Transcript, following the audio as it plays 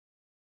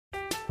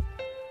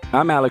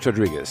I'm Alex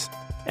Rodriguez.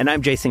 And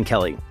I'm Jason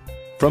Kelly.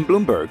 From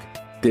Bloomberg,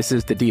 this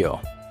is The Deal.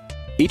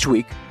 Each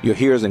week, you'll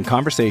hear us in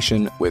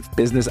conversation with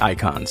business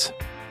icons.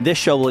 This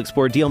show will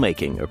explore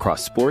deal-making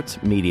across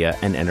sports, media,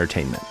 and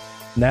entertainment.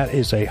 That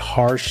is a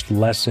harsh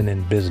lesson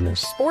in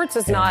business. Sports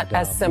is not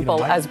as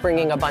simple as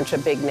bringing a bunch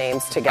of big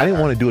names together. I didn't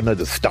want to do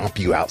another stomp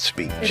you out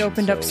speech. It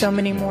opened up so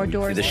many more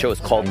doors. The show is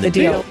called The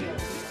Deal.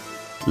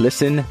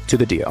 Listen to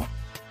The Deal.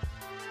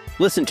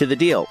 Listen to The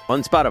Deal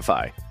on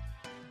Spotify.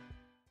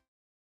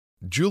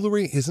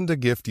 Jewelry isn't a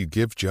gift you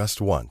give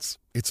just once.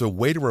 It's a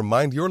way to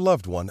remind your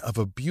loved one of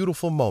a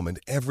beautiful moment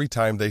every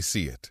time they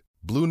see it.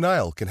 Blue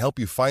Nile can help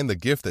you find the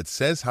gift that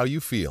says how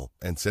you feel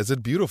and says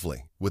it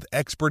beautifully, with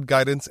expert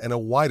guidance and a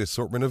wide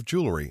assortment of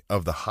jewelry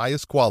of the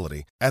highest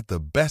quality at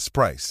the best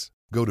price.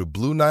 Go to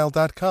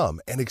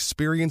BlueNile.com and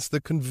experience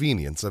the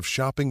convenience of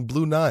shopping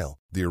Blue Nile,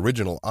 the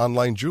original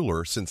online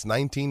jeweler since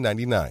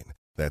 1999.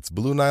 That's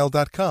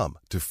BlueNile.com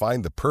to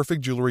find the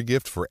perfect jewelry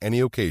gift for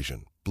any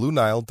occasion.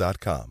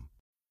 BlueNile.com.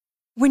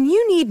 When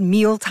you need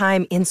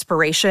mealtime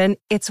inspiration,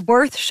 it's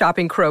worth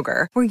shopping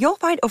Kroger, where you'll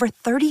find over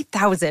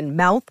 30,000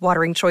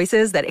 mouth-watering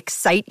choices that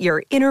excite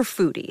your inner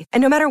foodie.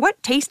 And no matter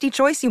what tasty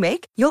choice you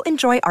make, you'll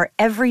enjoy our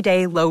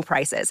everyday low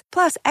prices,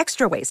 plus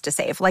extra ways to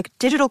save, like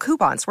digital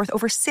coupons worth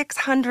over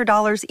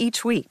 $600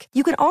 each week.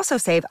 You can also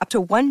save up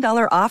to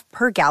 $1 off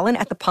per gallon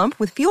at the pump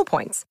with fuel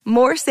points.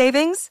 More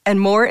savings and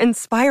more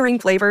inspiring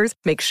flavors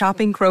make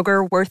shopping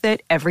Kroger worth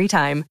it every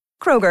time.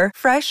 Kroger,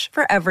 fresh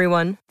for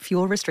everyone.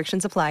 Fuel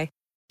restrictions apply.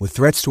 With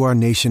threats to our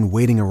nation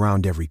waiting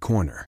around every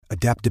corner,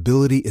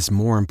 adaptability is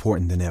more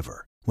important than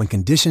ever. When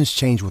conditions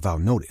change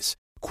without notice,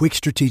 quick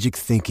strategic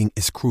thinking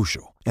is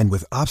crucial. And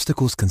with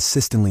obstacles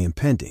consistently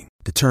impending,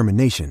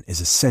 determination is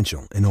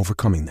essential in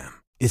overcoming them.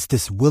 It's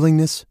this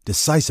willingness,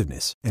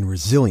 decisiveness, and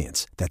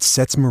resilience that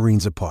sets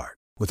Marines apart.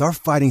 With our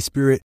fighting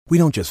spirit, we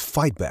don't just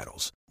fight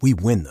battles, we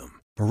win them.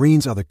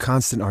 Marines are the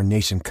constant our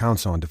nation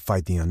counts on to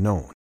fight the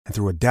unknown. And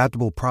through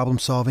adaptable problem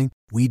solving,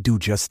 we do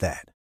just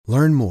that.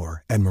 Learn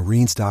more at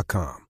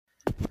marines.com.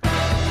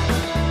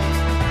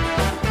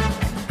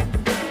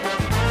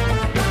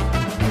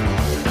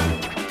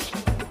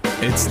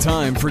 It's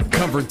time for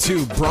Cover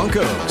 2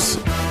 Broncos.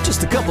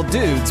 Just a couple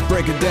dudes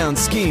breaking down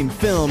scheme,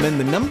 film, and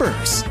the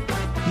numbers.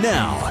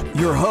 Now,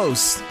 your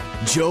host,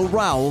 Joe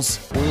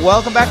Rowles.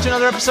 Welcome back to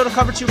another episode of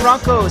Cover 2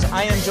 Broncos.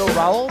 I am Joe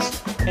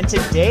Rowles, and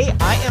today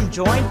I am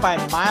joined by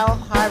Mile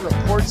High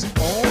Report's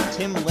own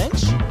Tim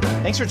Lynch.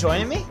 Thanks for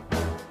joining me.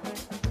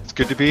 It's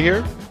good to be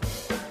here.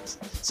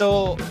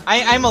 So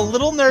I'm a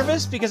little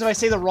nervous because if I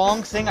say the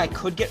wrong thing, I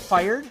could get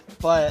fired.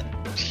 But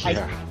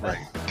right.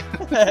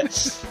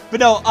 But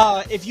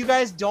no, if you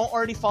guys don't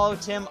already follow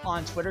Tim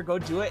on Twitter, go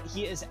do it.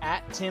 He is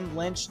at Tim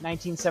Lynch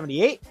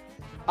 1978.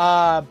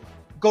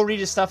 Go read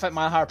his stuff at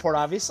Mile High Report,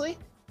 obviously.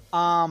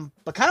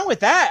 But kind of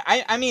with that,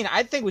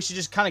 I think we should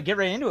just kind of get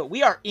right into it.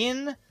 We are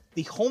in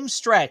the home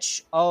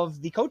stretch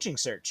of the coaching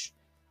search.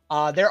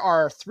 There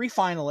are 3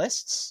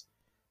 finalists.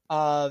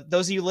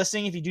 Those of you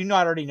listening, if you do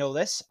not already know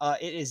this,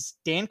 it is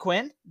Dan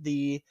Quinn,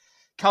 the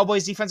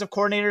Cowboys defensive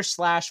coordinator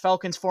 /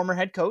 Falcons former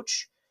head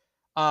coach,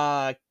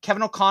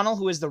 Kevin O'Connell,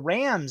 who is the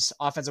Rams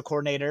offensive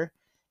coordinator,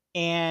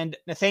 and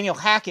Nathaniel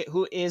Hackett,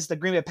 who is the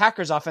Green Bay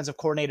Packers offensive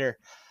coordinator.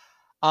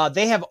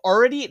 They have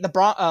already,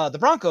 the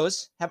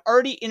Broncos have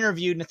already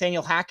interviewed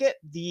Nathaniel Hackett.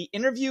 The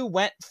interview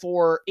went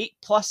for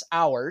 8+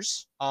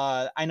 hours.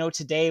 I know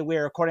today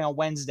we're recording on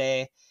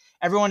Wednesday.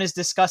 Everyone is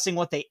discussing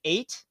what they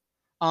ate.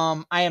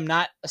 I am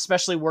not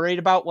especially worried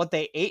about what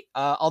they ate,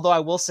 although I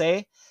will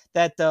say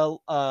that the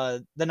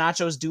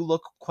nachos do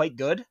look quite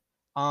good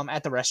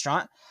at the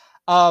restaurant.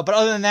 But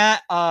other than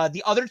that,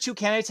 the other 2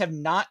 candidates have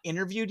not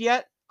interviewed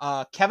yet.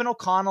 Kevin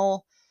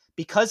O'Connell,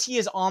 because he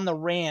is on the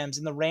Rams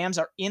and the Rams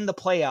are in the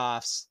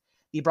playoffs,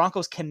 the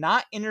Broncos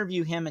cannot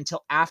interview him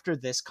until after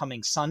this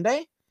coming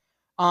Sunday.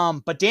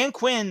 But Dan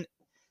Quinn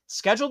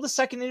scheduled the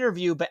second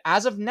interview, but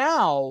as of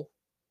now,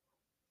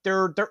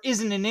 there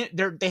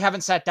isn't they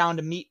haven't sat down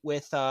to meet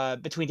with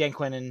between Dan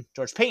Quinn and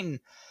George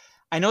Paton.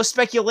 I know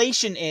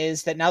speculation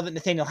is that now that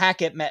Nathaniel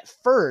Hackett met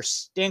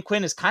first, Dan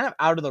Quinn is kind of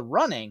out of the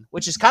running,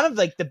 which is kind of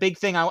like the big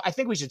thing I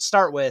think we should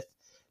start with,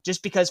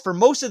 just because for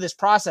most of this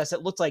process,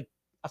 it looked like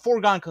a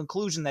foregone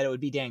conclusion that it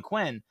would be Dan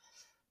Quinn.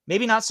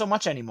 Maybe not so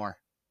much anymore.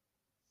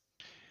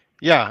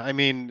 Yeah, I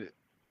mean,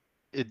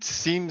 it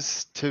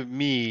seems to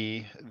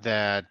me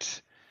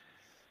that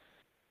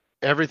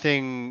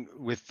everything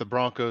with the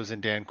Broncos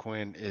and Dan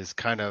Quinn is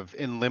kind of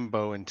in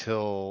limbo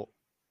until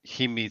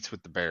he meets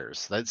with the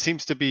Bears. That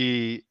seems to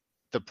be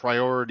the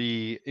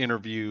priority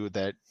interview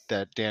that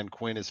Dan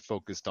Quinn is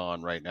focused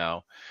on right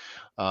now.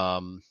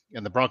 And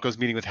the Broncos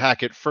meeting with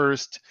Hackett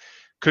first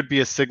could be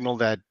a signal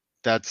that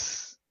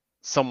that's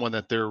someone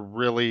that they're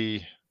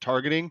really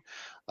targeting.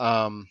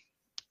 And,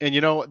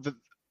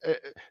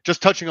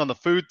 just touching on the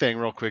food thing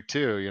real quick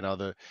too,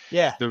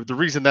 the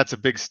reason that's a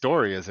big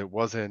story is it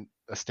wasn't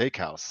a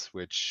steakhouse,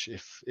 which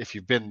if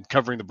you've been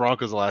covering the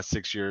Broncos the last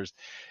 6 years,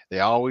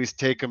 they always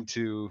take them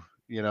to,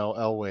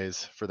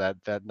 Elway's for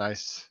that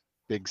nice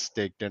big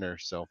steak dinner.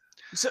 So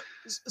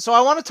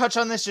I want to touch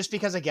on this just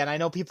because, again, I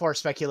know people are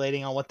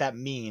speculating on what that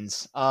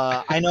means.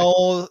 I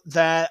know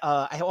that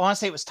I want to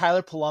say it was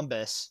Tyler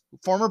Columbus,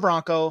 former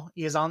Bronco.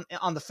 He is on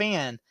the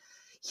Fan.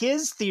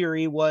 His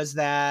theory was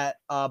that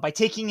by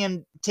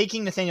taking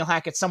Nathaniel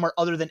Hackett somewhere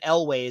other than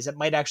Elway's, it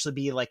might actually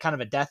be like kind of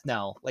a death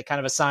knell, like kind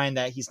of a sign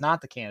that he's not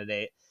the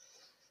candidate.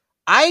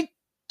 I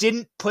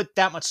didn't put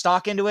that much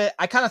stock into it.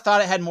 I kind of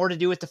thought it had more to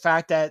do with the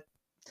fact that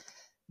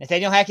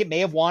Nathaniel Hackett may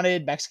have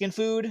wanted Mexican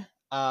food,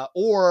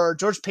 or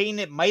George Paton.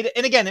 It might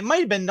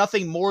have been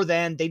nothing more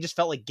than they just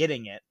felt like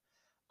getting it.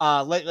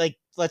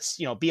 Let's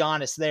be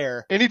honest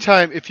there.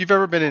 Anytime, if you've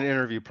ever been in an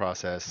interview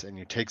process and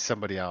you take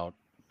somebody out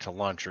to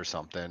lunch or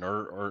something,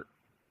 or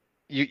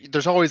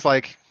there's always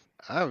like,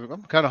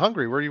 I'm kind of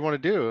hungry. What do you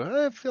want to do?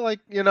 I feel like,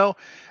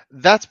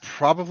 that's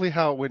probably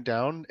how it went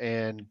down.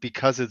 And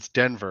because it's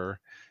Denver,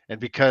 and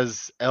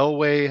because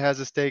Elway has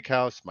a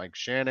steakhouse, Mike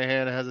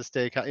Shanahan has a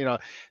steakhouse,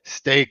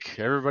 steak,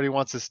 everybody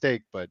wants a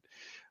steak. But,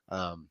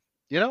 I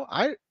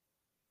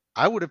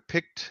would have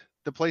picked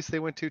the place they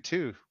went to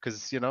too,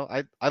 because,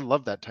 I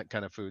love that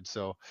kind of food.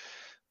 So,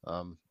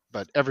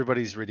 but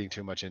everybody's reading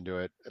too much into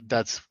it.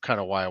 That's kind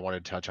of why I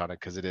wanted to touch on it,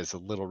 because it is a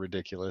little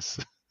ridiculous.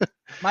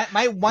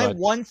 My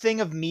one thing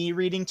of me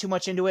reading too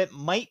much into it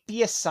might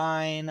be a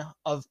sign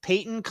of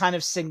Peyton kind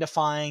of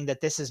signifying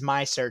that this is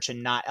my search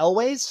and not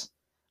Elway's.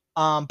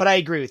 But I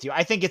agree with you.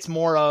 I think it's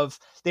more of,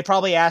 they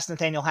probably asked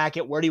Nathaniel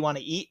Hackett, where do you want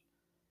to eat?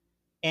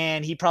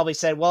 And he probably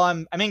said, well,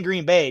 I'm in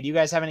Green Bay. Do you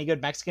guys have any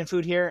good Mexican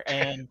food here?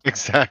 And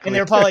exactly. And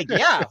they're probably like,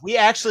 yeah, we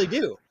actually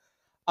do.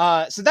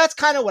 So that's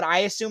kind of what I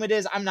assume it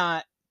is. I'm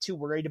not too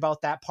worried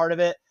about that part of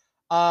it.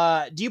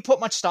 Do you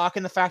put much stock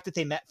in the fact that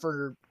they met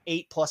for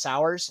 8+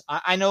 hours?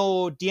 I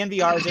know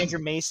DNVR's Andrew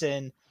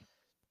Mason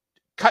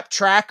kept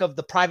track of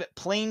the private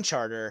plane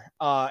charter.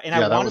 And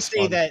I want to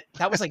say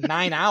that was like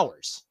 9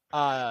 hours,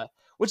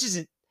 which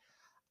isn't,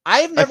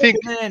 I've never been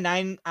in a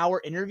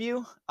 9-hour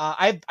interview.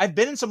 I've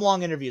been in some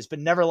long interviews, but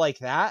never like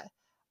that.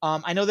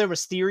 I know there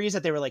was theories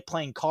that they were like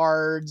playing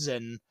cards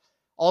and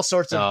all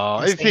sorts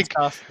of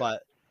stuff,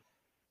 but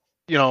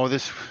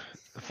this,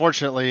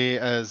 fortunately,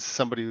 as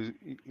somebody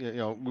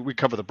who, we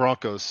cover the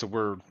Broncos, so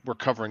we're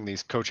covering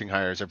these coaching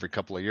hires every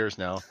couple of years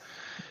now.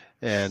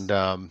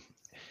 And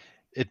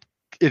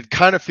it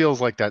kind of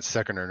feels like that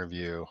second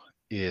interview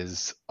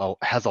has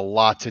a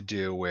lot to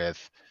do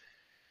with,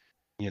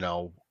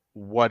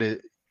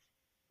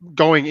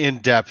 going in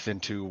depth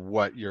into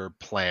what your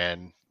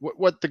plan,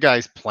 what the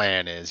guy's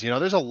plan is.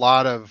 There's a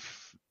lot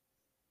of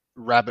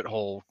rabbit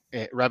holes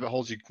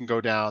you can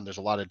go down. There's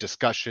a lot of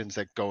discussions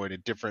that go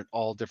in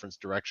all different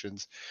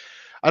directions.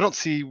 I don't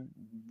see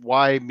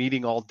why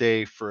meeting all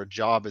day for a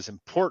job as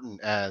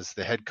important as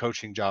the head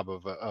coaching job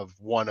of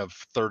one of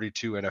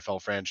 32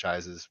 NFL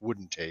franchises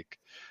wouldn't take,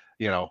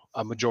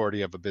 a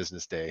majority of a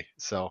business day.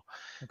 So,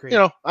 agreed.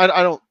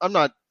 I'm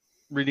not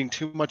reading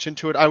too much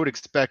into it. I would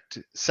expect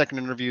second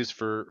interviews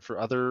for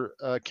other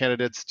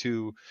candidates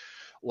to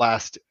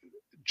last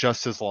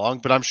just as long,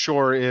 but I'm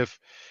sure if,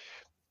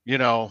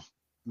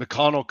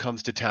 McConnell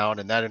comes to town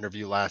and that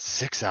interview lasts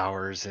 6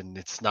 hours and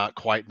it's not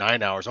quite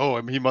 9 hours,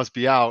 he must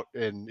be out.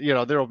 And,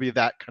 there'll be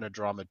that kind of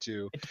drama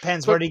too. It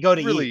depends where do you go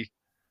to eat.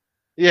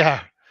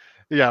 Yeah.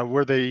 Yeah.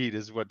 Where they eat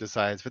is what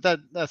decides, but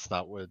that's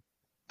not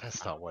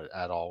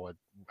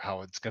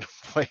how it's going to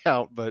play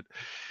out. But,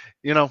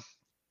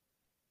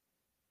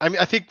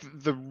 I think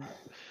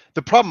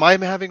the problem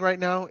I'm having right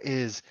now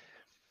is,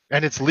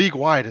 and it's league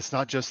wide, it's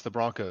not just the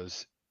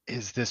Broncos,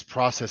 is this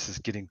process is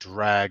getting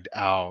dragged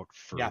out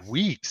for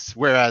weeks.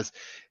 Whereas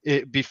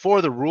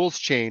before the rules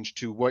changed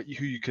to who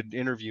you could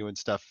interview and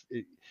stuff,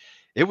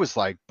 it was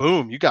like,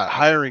 boom, you got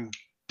hiring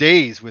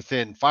days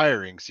within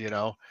firings,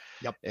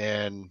 Yep.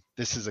 And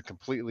this is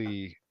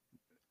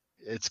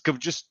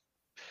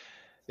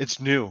it's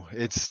new.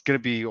 It's going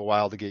to be a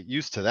while to get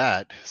used to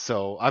that.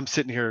 So I'm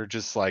sitting here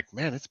just like,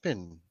 man,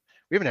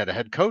 we haven't had a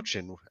head coach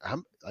in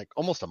like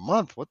almost a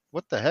month.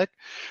 What the heck?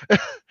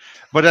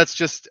 But that's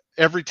just,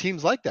 every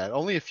team's like that.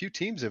 Only a few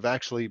teams have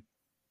actually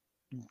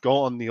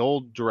gone the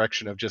old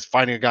direction of just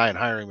finding a guy and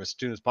hiring him as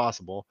soon as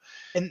possible.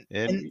 And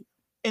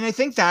I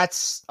think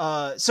that's,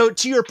 so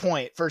to your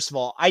point, first of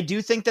all, I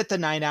do think that the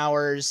 9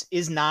 hours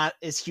is not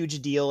as huge a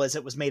deal as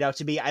it was made out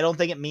to be. I don't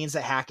think it means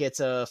that Hackett's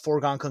a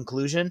foregone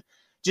conclusion,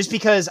 just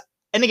because,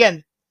 and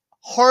again,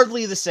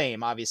 hardly the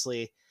same,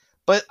 obviously,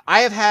 but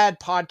I have had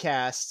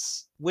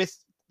podcasts with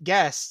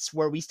guests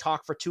where we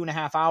talk for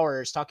 2.5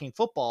 hours talking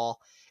football,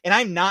 and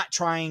I'm not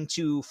trying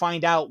to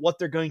find out what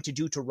they're going to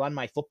do to run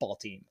my football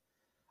team.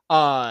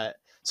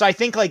 So I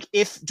think like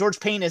if George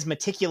Paton is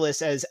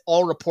meticulous as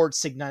all reports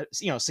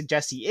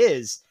suggest he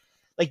is,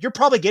 like you're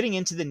probably getting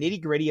into the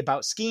nitty gritty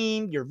about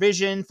scheme, your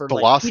vision for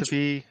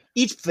philosophy, like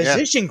each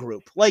position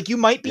group. Like you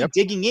might be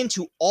digging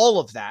into all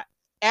of that,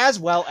 as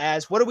well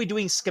as what are we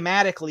doing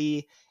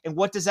schematically and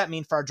what does that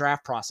mean for our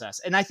draft process?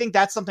 And I think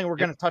that's something we're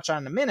going to touch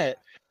on in a minute.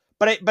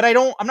 But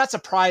I'm not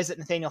surprised that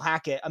Nathaniel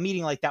Hackett, a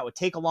meeting like that would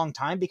take a long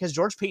time, because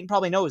George Paton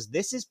probably knows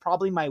this is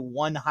probably my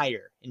one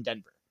hire in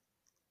Denver.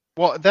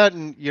 Well, that,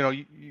 and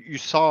you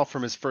saw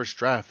from his first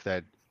draft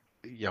that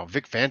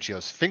Vic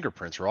Fangio's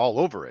fingerprints were all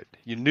over it.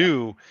 You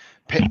knew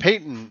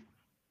Peyton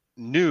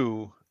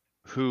knew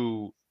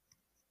who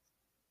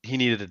he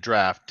needed to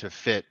draft to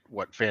fit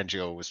what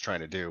Fangio was trying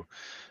to do.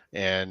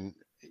 And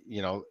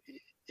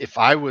if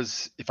I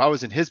was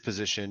in his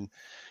position,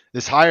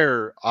 this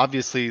hire,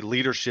 obviously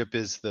leadership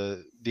is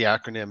the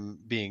acronym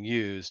being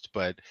used,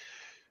 but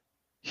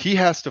he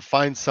has to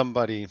find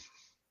somebody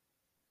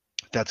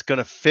that's going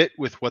to fit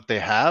with what they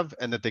have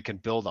and that they can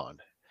build on.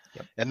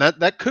 Yep. And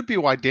that could be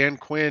why Dan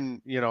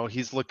Quinn,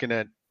 he's looking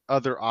at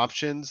other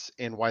options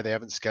and why they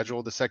haven't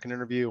scheduled the second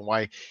interview and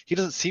why he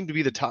doesn't seem to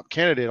be the top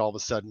candidate all of a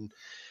sudden.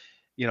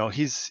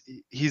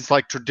 He's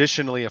like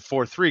traditionally a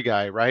 4-3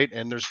 guy, right?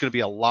 And there's going to be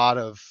a lot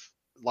of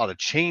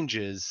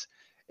changes.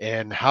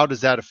 And how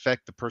does that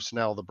affect the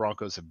personnel the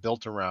Broncos have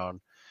built around?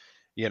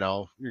 You're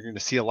going to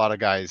see a lot of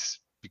guys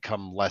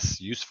become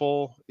less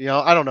useful.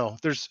 I don't know.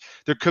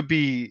 There could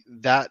be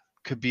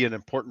an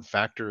important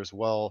factor as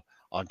well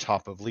on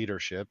top of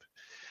leadership.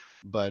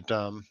 But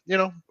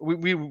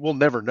we will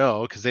never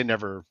know because they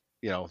never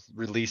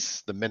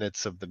release the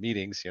minutes of the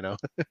meetings.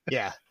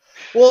 Yeah.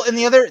 Well, and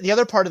the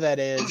other part of that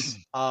is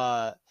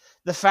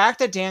the fact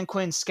that Dan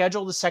Quinn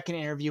scheduled the second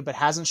interview but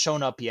hasn't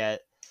shown up yet.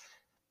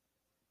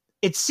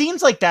 It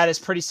seems like that is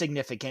pretty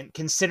significant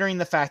considering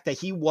the fact that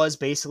he was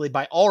basically,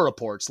 by all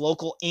reports,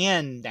 local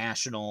and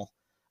national,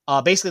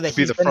 basically that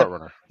he's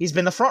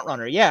been the front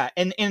runner. Yeah.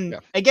 And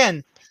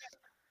again,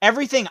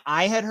 everything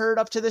I had heard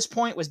up to this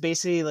point was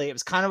basically it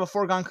was kind of a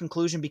foregone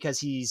conclusion because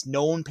he's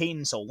known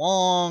Peyton so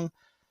long.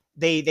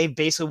 They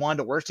basically wanted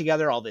to work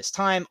together all this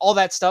time, all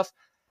that stuff.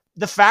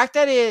 The fact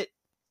that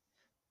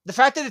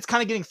it's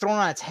kind of getting thrown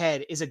on its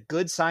head is a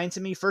good sign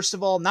to me. First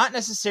of all, not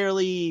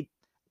necessarily,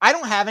 I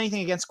don't have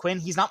anything against Quinn.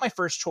 He's not my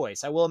first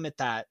choice. I will admit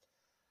that.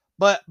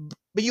 But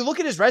you look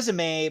at his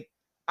resume,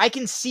 I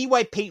can see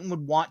why Peyton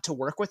would want to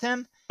work with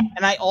him.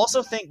 And I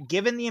also think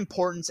given the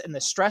importance and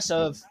the stress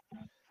of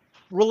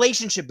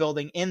relationship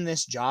building in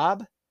this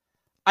job,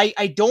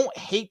 I don't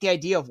hate the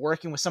idea of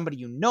working with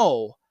somebody.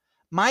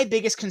 My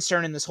biggest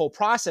concern in this whole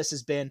process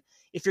has been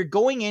if you're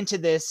going into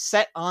this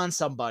set on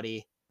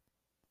somebody,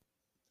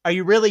 are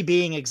you really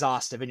being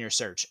exhaustive in your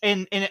search?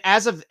 And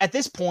as of at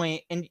this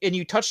point, and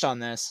you touched on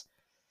this,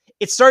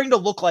 it's starting to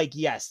look like,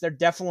 yes, they're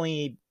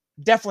definitely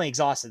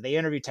exhausted. They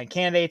interviewed 10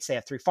 candidates. They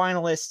have 3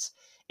 finalists.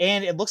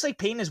 And it looks like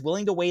Peyton is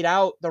willing to wait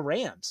out the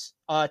Rams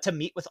to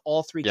meet with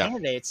all 3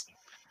 candidates.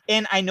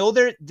 And I know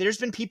there's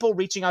been people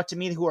reaching out to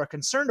me who are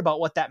concerned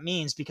about what that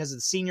means because of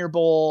the Senior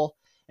Bowl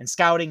and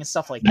scouting and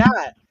stuff like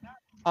that.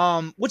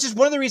 Which is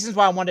one of the reasons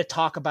why I wanted to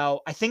talk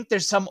about, I think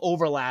there's some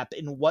overlap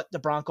in what the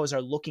Broncos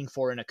are looking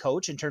for in a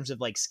coach in terms of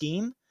like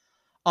scheme.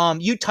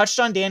 You touched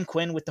on Dan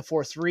Quinn with the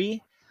 4-3.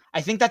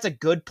 I think that's a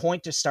good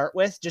point to start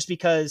with just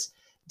because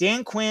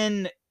Dan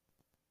Quinn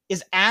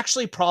is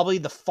actually probably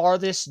the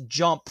farthest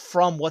jump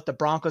from what the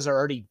Broncos are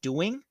already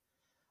doing.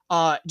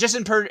 Just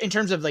in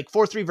terms of like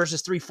 4-3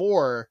 versus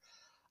 3-4.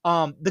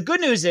 The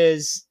good news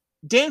is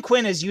Dan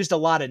Quinn has used a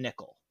lot of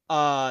nickel.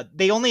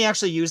 They only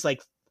actually used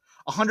like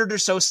 100 or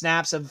so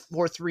snaps of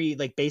 4-3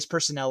 like base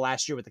personnel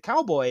last year with the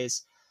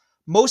Cowboys,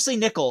 mostly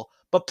nickel.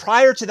 But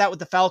prior to that with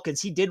the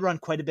Falcons, he did run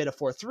quite a bit of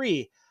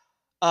 4-3.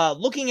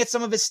 Looking at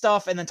some of his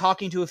stuff and then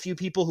talking to a few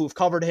people who've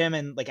covered him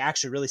and like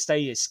actually really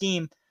studied his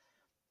scheme,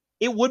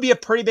 it would be a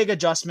pretty big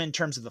adjustment in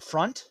terms of the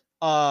front.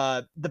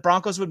 The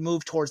Broncos would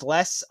move towards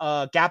less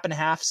gap and a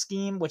half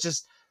scheme, which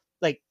is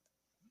like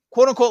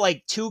quote unquote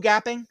like 2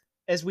 gapping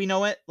as we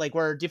know it, like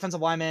where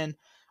defensive linemen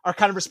are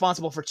kind of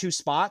responsible for 2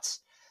 spots.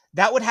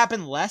 That would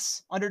happen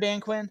less under Dan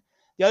Quinn.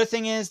 The other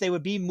thing is they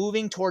would be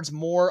moving towards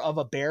more of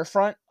a bear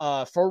front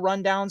for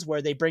rundowns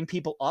where they bring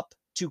people up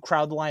to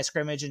crowd the line of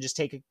scrimmage and just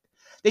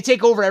they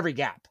take over every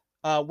gap.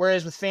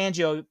 Whereas with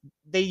Fangio,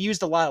 they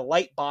used a lot of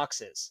light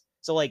boxes.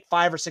 So like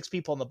 5 or 6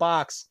 people in the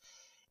box.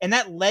 And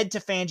that led to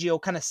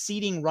Fangio kind of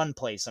seeding run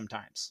plays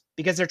sometimes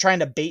because they're trying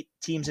to bait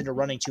teams into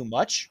running too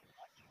much.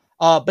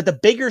 But the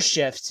bigger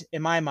shift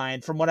in my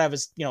mind from what I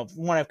was, from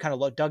what I've kind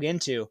of dug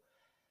into,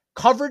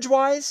 coverage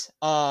wise,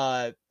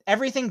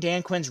 everything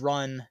Dan Quinn's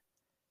run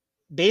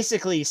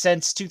basically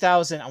since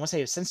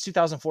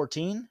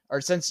 2014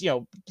 or since,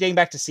 getting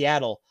back to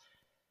Seattle,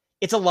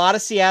 it's a lot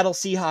of Seattle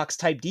Seahawks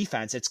type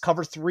defense. It's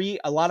cover 3,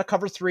 a lot of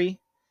cover 3.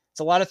 It's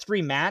a lot of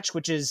 3 match,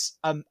 which is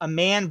a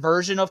man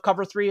version of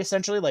cover 3,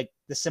 essentially, like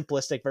the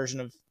simplistic version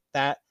of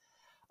that.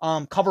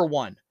 Cover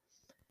 1.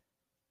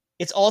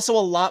 It's also a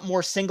lot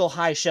more single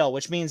high shell,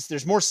 which means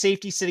there's more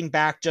safety sitting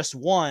back, just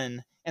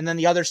one, and then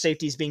the other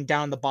safeties being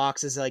down the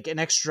box as like an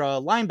extra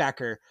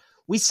linebacker.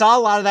 We saw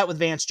a lot of that with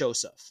Vance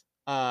Joseph.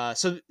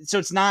 So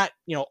it's not,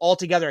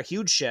 altogether a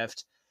huge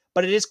shift,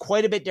 but it is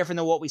quite a bit different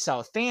than what we saw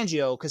with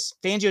Fangio, because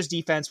Fangio's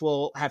defense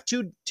will have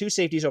two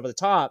safeties over the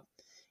top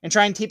and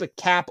try and keep a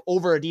cap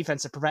over a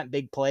defense to prevent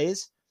big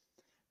plays.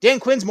 Dan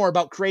Quinn's more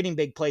about creating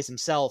big plays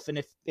himself,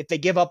 and if they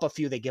give up a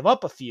few, they give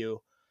up a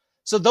few.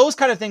 So those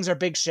kind of things are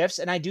big shifts,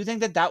 and I do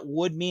think that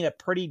would mean a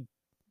pretty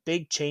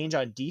big change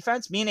on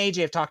defense. Me and AJ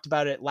have talked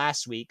about it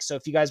last week. So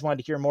if you guys wanted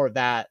to hear more of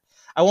that,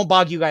 I won't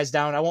bog you guys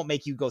down. I won't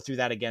make you go through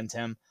that again,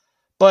 Tim.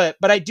 But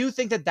I do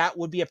think that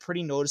would be a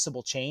pretty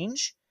noticeable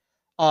change.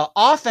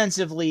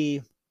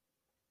 Offensively,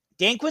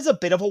 Dan Quinn's a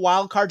bit of a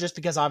wild card just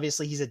because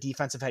obviously he's a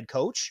defensive head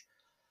coach.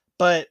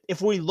 But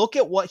if we look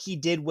at what he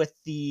did with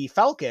the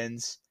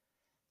Falcons,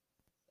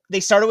 they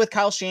started with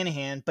Kyle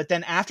Shanahan, but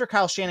then after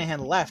Kyle Shanahan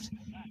left,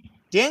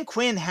 Dan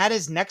Quinn had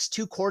his next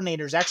two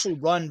coordinators actually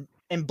run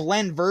and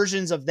blend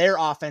versions of their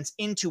offense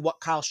into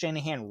what Kyle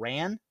Shanahan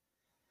ran.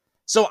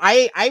 So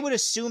I would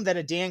assume that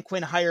a Dan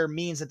Quinn hire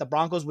means that the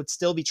Broncos would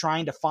still be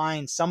trying to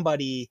find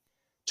somebody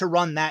to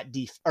run that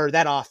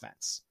that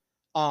offense.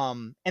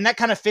 And that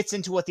kind of fits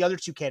into what the other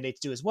two candidates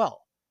do as well.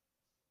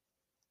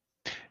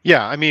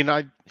 Yeah, I mean,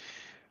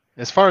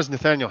 as far as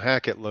Nathaniel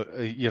Hackett,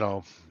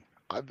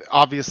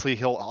 obviously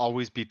he'll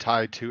always be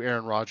tied to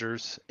Aaron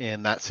Rodgers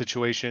in that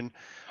situation.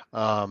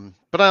 But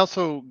I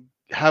also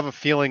have a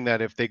feeling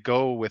that if they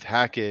go with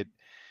Hackett,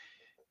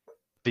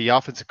 the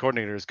offensive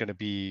coordinator is going to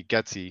be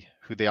Getsy,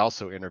 who they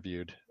also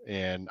interviewed.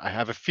 And I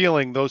have a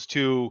feeling those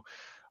two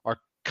are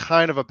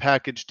kind of a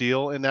package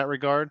deal in that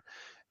regard.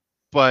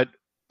 But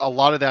a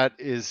lot of that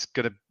is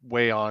going to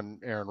weigh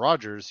on Aaron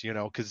Rodgers,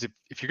 because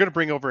if you're going to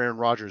bring over Aaron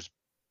Rodgers,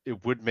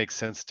 it would make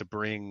sense to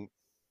bring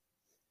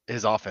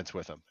his offense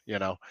with him,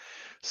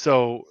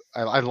 So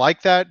I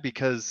like that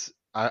because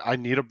I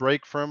need a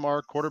break from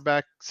our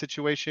quarterback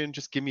situation.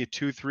 Just give me a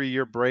 2-3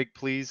 year break,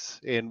 please.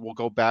 And we'll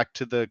go back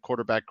to the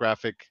quarterback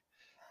graphic,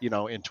 in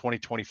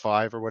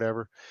 2025 or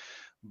whatever.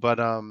 But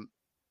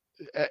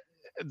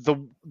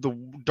the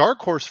dark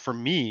horse for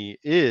me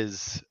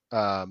is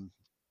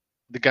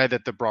the guy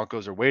that the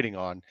Broncos are waiting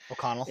on.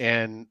 McConnell.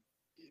 And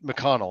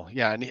McConnell.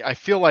 Yeah. And I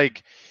feel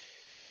like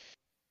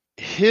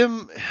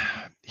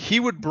he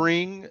would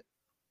bring,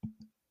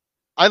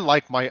 I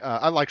like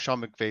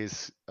Sean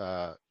McVay's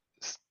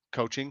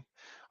coaching.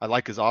 I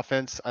like his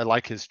offense. I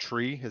like his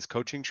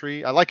coaching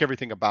tree. I like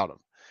everything about him.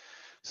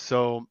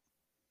 So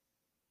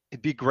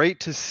it'd be great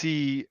to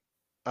see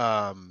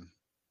that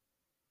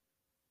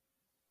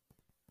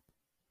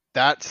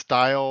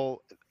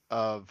style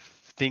of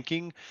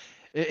thinking.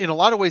 In a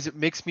lot of ways, it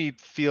makes me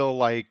feel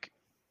like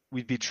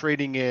we'd be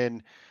trading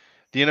in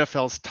the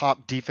NFL's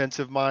top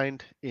defensive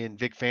mind in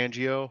Vic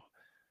Fangio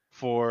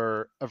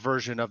for a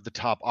version of the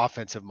top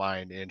offensive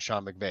mind in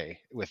Sean McVay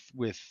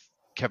with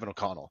Kevin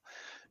O'Connell.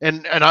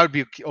 And I would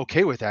be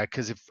okay with that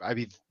because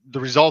the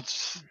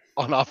results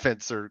on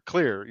offense are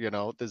clear,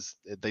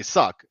 they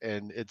suck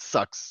and it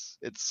sucks.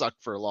 It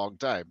sucked for a long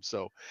time.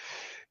 So,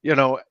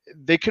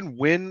 they can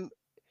win.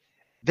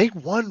 They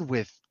won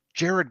with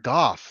Jared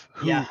Goff,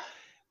 who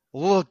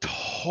looked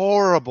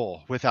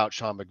horrible without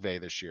Sean McVay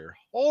this year.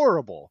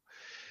 Horrible.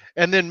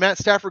 And then Matt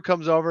Stafford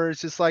comes over and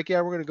it's just like, yeah,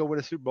 we're going to go win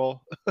a Super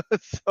Bowl.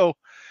 So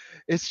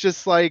it's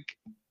just like,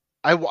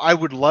 I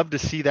would love to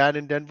see that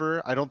in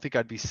Denver. I don't think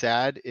I'd be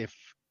sad if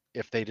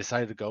they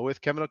decided to go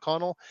with Kevin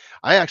O'Connell.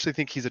 I actually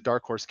think he's a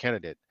dark horse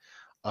candidate.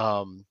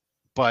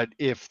 But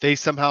if they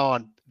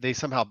somehow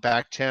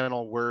back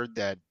channel word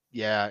that,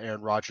 yeah,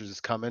 Aaron Rodgers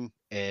is coming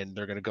and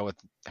they're going to go with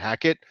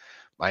Hackett,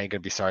 I ain't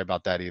going to be sorry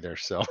about that either.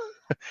 So,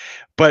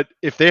 but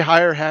if they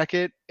hire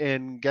Hackett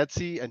and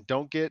Getsy and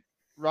don't get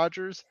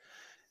Rodgers,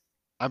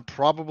 I'm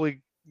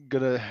probably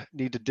going to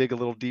need to dig a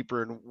little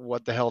deeper in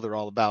what the hell they're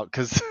all about.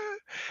 Cause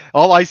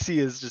all I see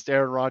is just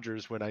Aaron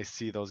Rodgers when I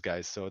see those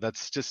guys. So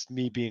that's just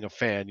me being a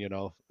fan,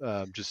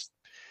 just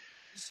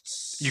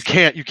you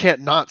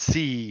can't not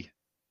see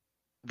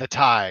the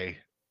tie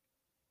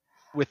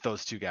with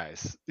those two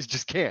guys. You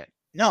just can't.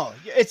 No,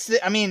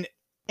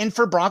 and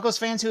for Broncos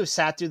fans who have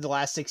sat through the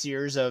last 6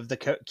 years of the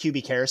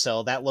QB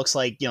carousel, that looks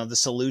like, the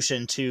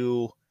solution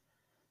to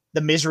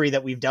the misery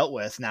that we've dealt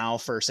with now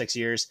for 6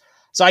 years.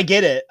 So I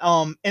get it.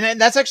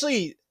 And that's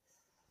actually,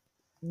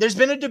 there's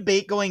been a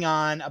debate going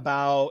on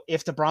about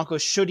if the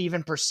Broncos should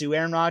even pursue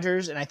Aaron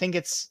Rodgers. And I think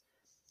it's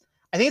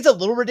a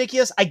little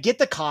ridiculous. I get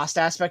the cost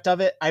aspect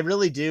of it. I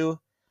really do.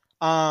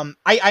 I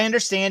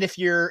understand if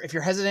you're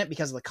hesitant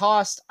because of the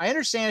cost. I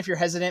understand if you're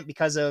hesitant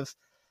because of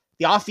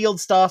the off-field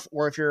stuff,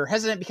 or if you're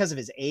hesitant because of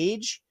his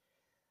age.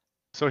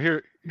 So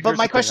but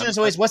my question is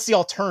always, what's the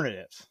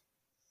alternative?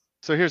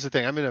 So here's the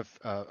thing. I'm in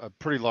a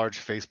pretty large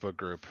Facebook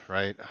group,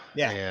 right?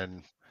 Yeah.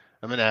 And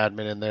I'm an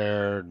admin in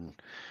there, and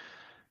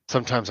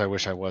sometimes I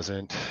wish I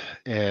wasn't.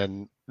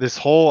 And this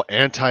whole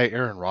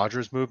anti-Aaron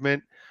Rodgers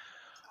movement,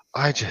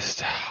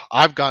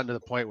 I've gotten to the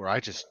point where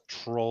I just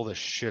troll the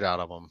shit out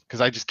of them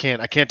because I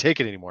can't take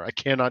it anymore. I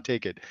cannot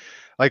take it.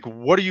 Like,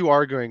 what are you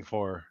arguing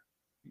for?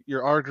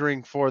 You're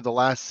arguing for the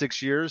last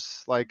 6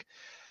 years. Like,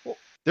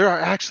 there are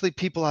actually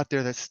people out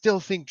there that still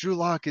think Drew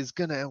Lock is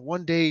going to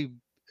one day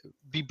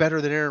be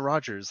better than Aaron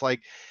Rodgers. Like,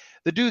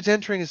 the dude's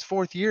entering his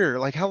 4th year.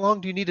 Like, how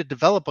long do you need to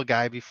develop a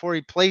guy before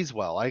he plays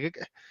well?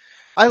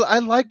 I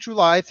like Drew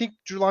Lock. I think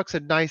Drew Lock's a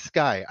nice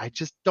guy. I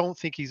just don't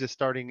think he's a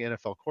starting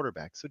NFL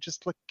quarterback. So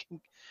just look,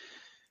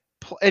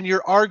 and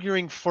you're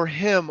arguing for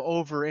him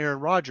over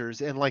Aaron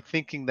Rodgers and like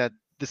thinking that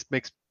this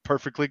makes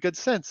perfectly good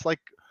sense.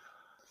 Like,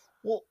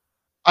 well,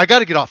 I got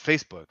to get off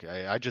Facebook.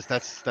 I just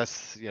that's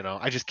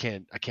I just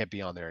can't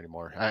be on there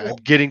anymore. I'm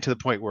getting to the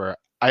point where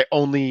I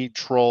only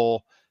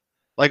troll.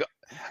 Like,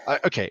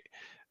 okay,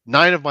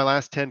 9 of my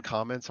last 10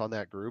 comments on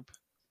that group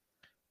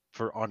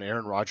on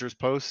Aaron Rodgers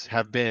posts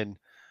have been,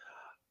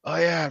 "Oh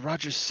yeah,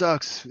 Rodgers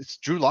sucks. It's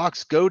Drew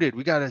Lock's goated.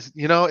 We gotta,"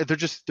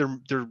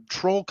 they're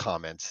troll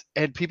comments,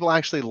 and people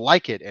actually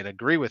like it and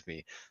agree with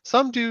me.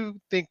 Some do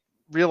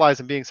realize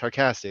I'm being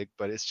sarcastic,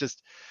 but it's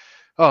just,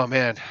 oh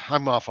man,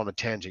 I'm off on a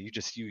tangent.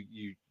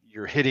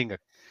 You're hitting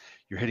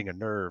a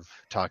nerve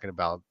talking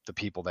about the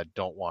people that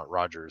don't want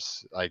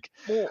Rodgers. Like,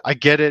 I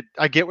get it.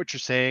 I get what you're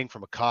saying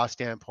from a cost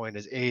standpoint,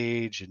 his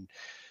age, and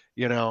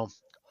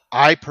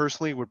I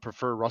personally would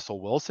prefer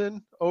Russell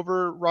Wilson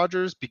over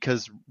Rodgers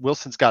because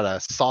Wilson's got a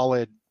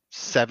solid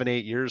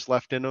 7-8 years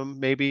left in him,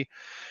 maybe,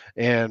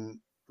 and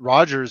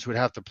Rodgers would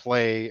have to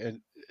play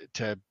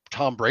to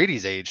Tom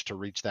Brady's age to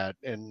reach that.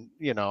 And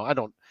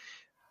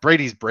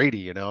Brady's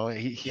Brady,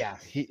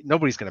 he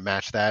nobody's going to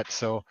match that.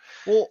 So,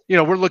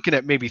 we're looking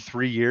at maybe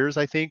 3 years,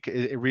 I think,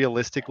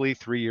 realistically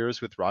 3 years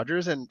with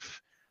Rodgers, and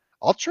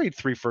I'll trade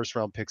 3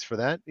 first-round picks for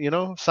that.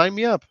 Sign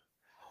me up.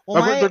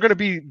 Well, they're going to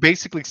be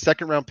basically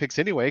second-round picks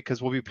anyway,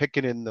 because we'll be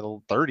picking in the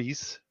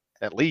 30s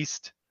at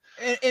least.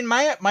 In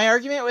my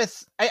argument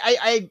with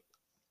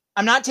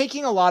I'm not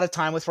taking a lot of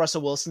time with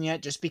Russell Wilson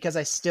yet, just because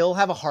I still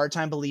have a hard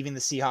time believing the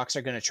Seahawks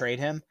are going to trade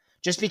him.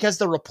 Just because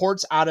the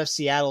reports out of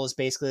Seattle is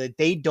basically that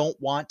they don't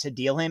want to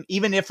deal him,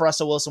 even if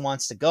Russell Wilson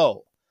wants to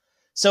go.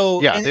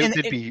 So yeah,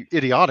 it'd be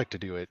idiotic to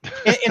do it.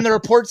 And the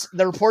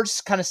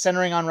reports kind of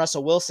centering on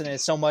Russell Wilson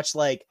is so much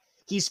like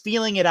he's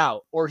feeling it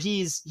out, or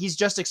he's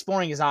just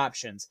exploring his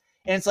options.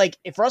 And it's like,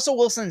 if Russell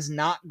Wilson's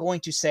not going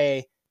to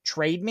say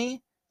trade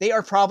me, they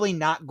are probably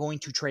not going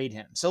to trade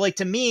him. So like,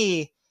 to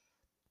me,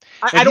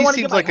 I don't want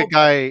to give like a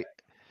guy.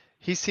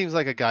 He seems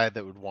like a guy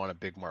that would want a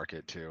big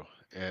market too.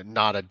 And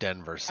not a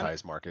Denver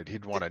size market.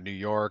 He'd want a New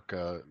York,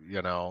 a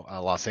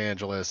Los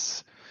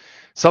Angeles,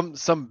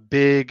 some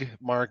big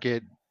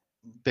market,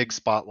 big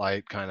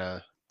spotlight kind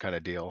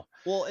of deal.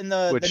 Well, in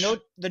the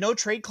no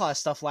trade clause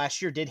stuff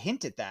last year did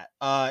hint at that.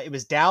 It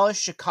was Dallas,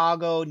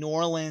 Chicago, New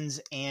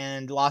Orleans,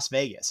 and Las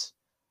Vegas.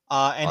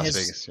 And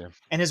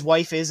his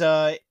wife is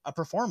a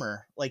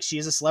performer, like she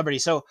is a celebrity,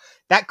 so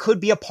that could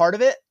be a part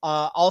of it.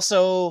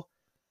 Also.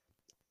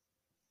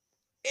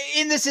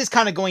 And this is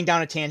kind of going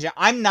down a tangent.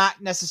 I'm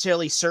not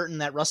necessarily certain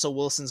that Russell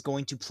Wilson's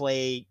going to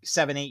play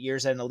 7-8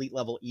 years at an elite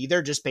level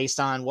either, just based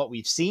on what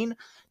we've seen.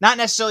 Not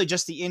necessarily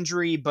just the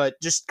injury, but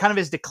just kind of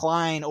his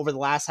decline over the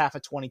last half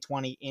of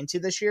 2020 into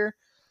this year.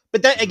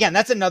 But that, again,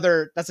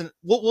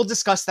 we'll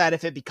discuss that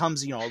if it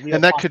becomes, a real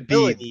and that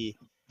possibility.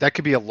 That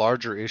could be a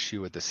larger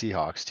issue with the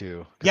Seahawks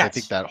too. Yes. I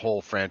think that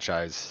whole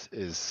franchise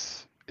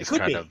is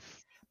kind of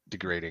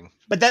degrading.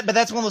 But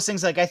that's one of those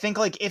things, like, I think,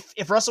 like,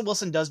 if Russell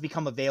Wilson does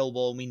become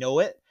available and we know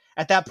it,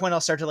 at that point I'll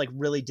start to like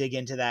really dig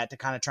into that to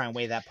kind of try and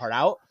weigh that part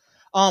out.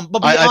 But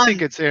beyond,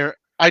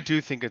 I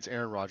do think it's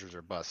Aaron Rodgers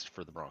or bust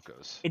for the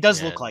Broncos. It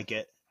does look like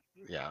it.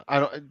 Yeah.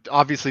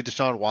 Obviously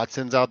Deshaun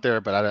Watson's out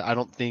there, but I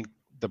don't think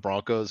the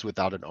Broncos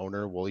without an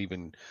owner will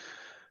even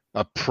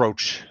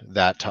approach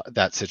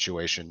that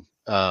situation.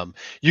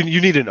 You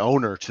need an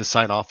owner to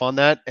sign off on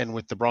that, and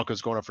with the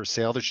Broncos going up for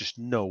sale, there's just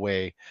no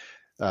way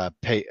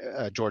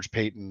George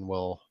Payton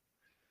will,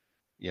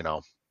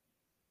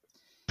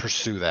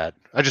 pursue that.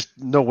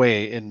 No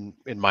way in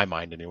my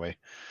mind anyway.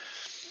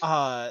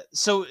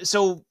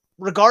 So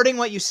regarding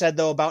what you said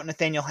though about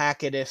Nathaniel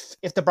Hackett,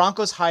 if the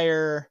Broncos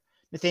hire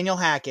Nathaniel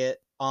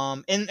Hackett,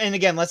 and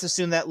again, let's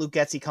assume that Luke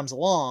Getsy comes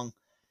along,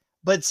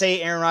 but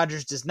say Aaron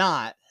Rodgers does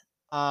not,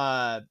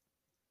 the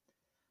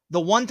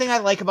one thing I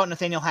like about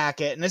Nathaniel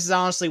Hackett, and this is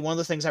honestly one of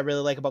the things I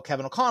really like about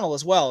Kevin O'Connell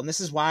as well, and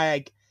this is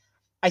why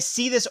I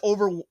see this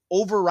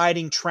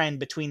overriding trend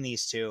between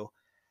these two.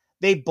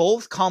 They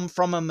both come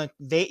from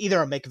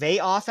either a McVay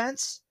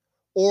offense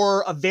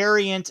or a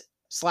variant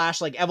 /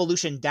 like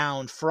evolution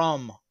down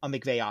from a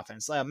McVay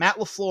offense. Matt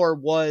LaFleur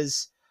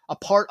was a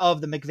part of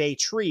the McVay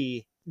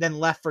tree, then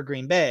left for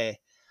Green Bay.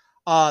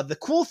 The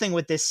cool thing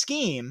with this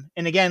scheme,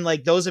 and again,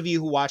 like those of you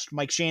who watched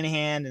Mike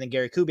Shanahan and then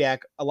Gary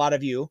Kubiak, a lot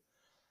of you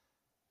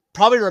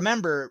probably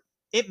remember,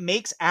 it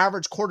makes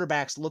average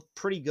quarterbacks look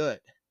pretty good,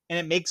 and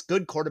it makes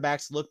good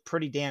quarterbacks look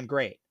pretty damn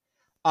great.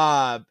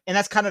 And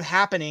that's kind of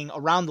happening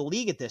around the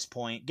league at this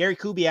point. Gary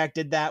Kubiak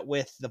did that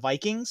with the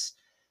Vikings.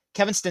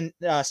 Kevin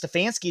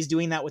Stefanski is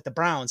doing that with the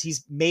Browns.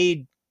 He's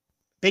made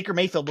Baker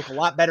Mayfield look a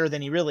lot better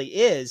than he really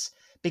is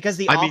because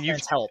the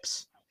offense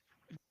helps.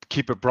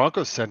 Keep it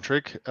Broncos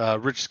centric.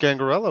 Rich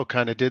Scangarello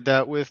kind of did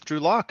that with Drew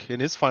Lock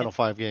in his final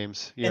 5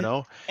 games,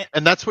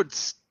 and that's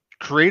what's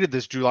created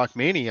this Drew Lock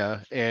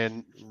mania.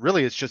 And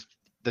really, it's just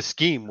the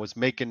scheme was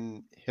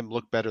making him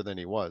look better than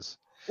he was.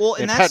 Well,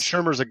 and Pat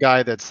Shurmur's a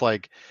guy that's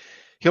like,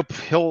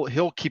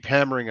 he'll keep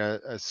hammering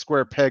a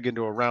square peg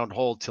into a round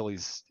hole till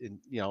he's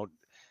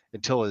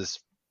until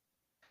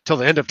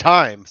the end of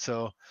time.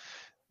 So,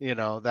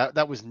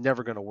 that was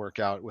never going to work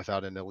out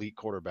without an elite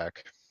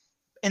quarterback.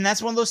 And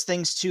that's one of those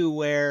things too,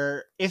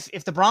 where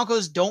if the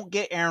Broncos don't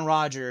get Aaron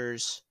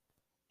Rodgers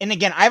and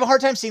again, I have a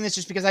hard time seeing this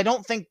just because I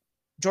don't think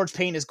George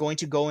Paton is going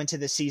to go into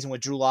this season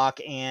with Drew Lock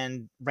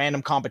and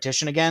random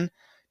competition again,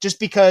 just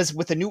because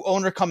with a new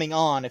owner coming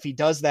on, if he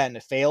does that and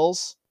it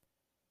fails,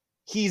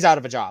 he's out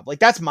of a job. Like,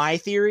 that's my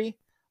theory.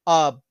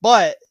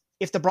 But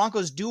if the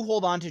Broncos do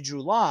hold on to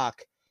Drew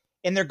Lock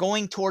and they're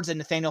going towards a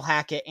Nathaniel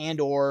Hackett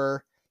and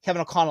or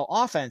Kevin O'Connell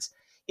offense,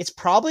 it's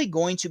probably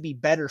going to be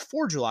better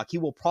for Drew Lock. He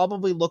will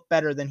probably look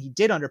better than he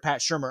did under Pat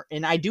Shurmur.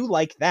 And I do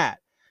like that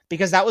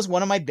because that was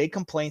one of my big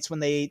complaints when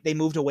they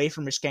moved away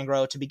from Rich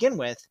Gangrel to begin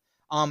with.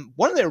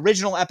 One of the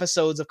original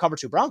episodes of Cover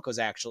 2 Broncos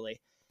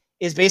actually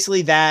is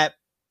basically that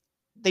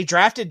they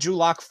drafted Drew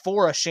Lock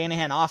for a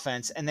Shanahan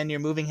offense, and then you're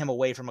moving him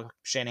away from a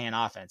Shanahan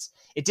offense.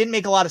 It didn't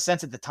make a lot of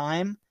sense at the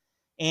time,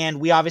 and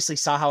we obviously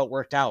saw how it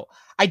worked out.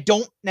 I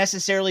don't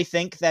necessarily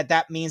think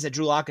that means that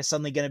Drew Lock is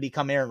suddenly going to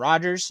become Aaron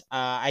Rodgers.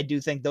 I do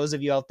think those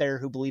of you out there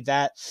who believe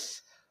that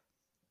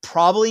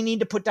probably need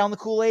to put down the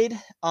Kool-Aid.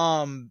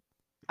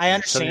 I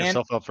understand. Setting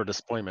yourself up for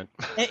disappointment.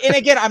 and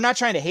again, I'm not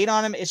trying to hate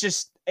on him. It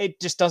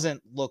just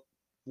doesn't look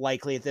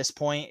likely at this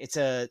point.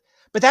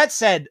 But that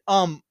said,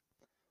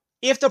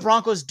 if the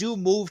Broncos do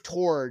move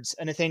towards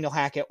a Nathaniel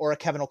Hackett or a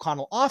Kevin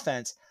O'Connell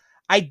offense,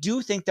 I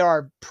do think there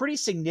are pretty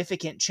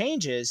significant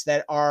changes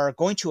that are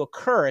going to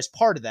occur as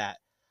part of that.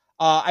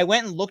 I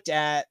went and looked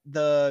at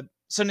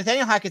so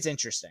Nathaniel Hackett's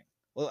interesting.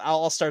 Well,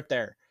 I'll start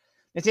there.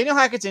 Nathaniel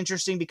Hackett's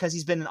interesting because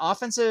he's been an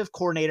offensive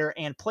coordinator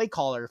and play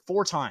caller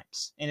 4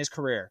 times in his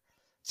career.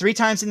 3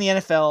 times in the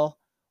NFL,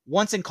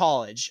 once in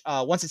college,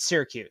 once at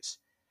Syracuse.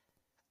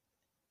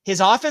 His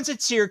offense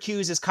at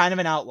Syracuse is kind of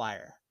an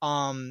outlier.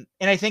 And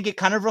I think it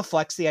kind of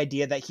reflects the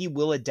idea that he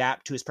will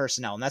adapt to his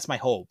personnel. And that's my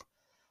hope.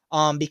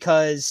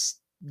 Because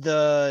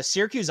the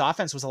Syracuse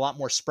offense was a lot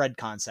more spread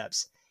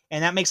concepts.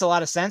 And that makes a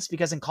lot of sense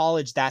because in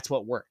college, that's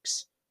what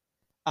works.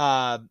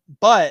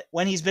 But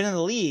when he's been in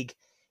the league,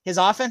 his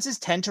offenses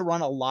tend to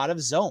run a lot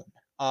of zone.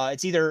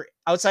 It's either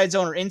outside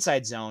zone or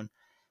inside zone.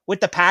 With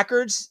the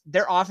Packers,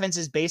 their offense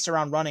is based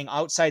around running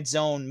outside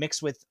zone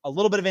mixed with a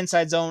little bit of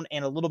inside zone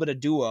and a little bit of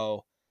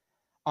duo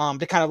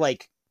to kind of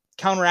like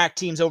counteract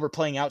teams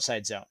overplaying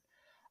outside zone.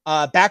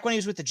 Back when he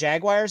was with the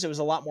Jaguars, it was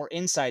a lot more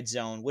inside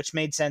zone, which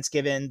made sense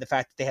given the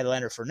fact that they had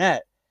Leonard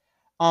Fournette.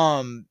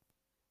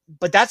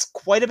 But that's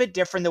quite a bit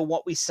different than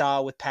what we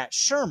saw with Pat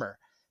Shurmur.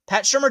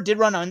 Pat Shurmur did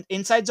run on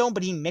inside zone,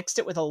 but he mixed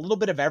it with a little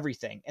bit of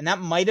everything. And that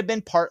might have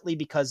been partly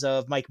because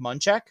of Mike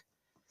Munchak.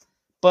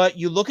 But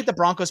you look at the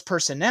Broncos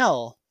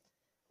personnel,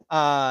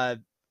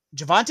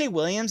 Javonte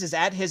Williams is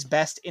at his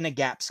best in a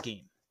gap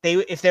scheme.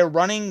 If they're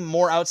running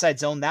more outside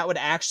zone, that would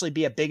actually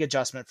be a big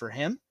adjustment for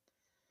him.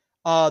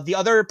 The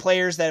other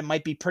players that it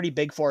might be pretty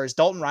big for is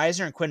Dalton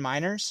Risner and Quinn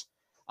Miners.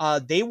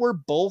 They were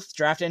both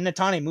drafted, and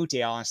Netane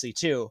Muti, honestly,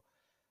 too.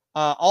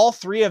 All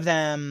 3 of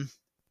them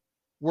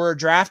were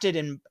drafted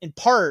in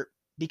part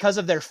because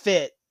of their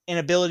fit and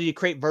ability to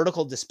create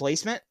vertical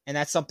displacement, and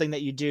that's something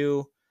that you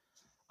do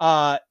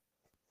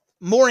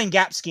more in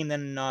gap scheme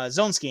than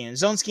zone scheme. In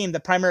zone scheme, the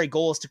primary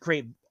goal is to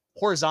create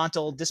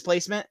horizontal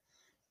displacement,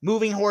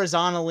 moving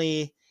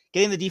horizontally,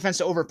 getting the defense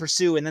to over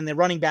pursue, and then the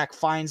running back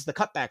finds the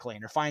cutback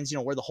lane or finds,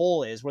 where the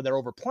hole is, where they're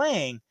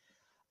overplaying.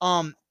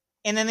 And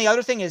then the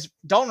other thing is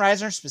Dalton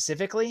Risner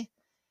specifically.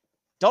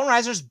 Dalton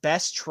Risner's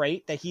best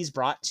trait that he's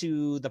brought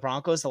to the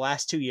Broncos the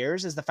last 2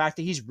 years is the fact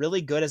that he's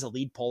really good as a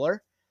lead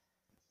puller.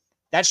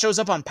 That shows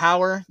up on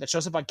power. That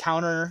shows up on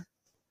counter.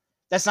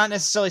 That's not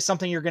necessarily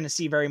something you're going to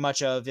see very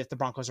much of if the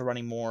Broncos are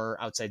running more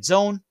outside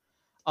zone.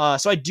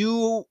 So I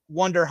do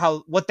wonder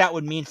what that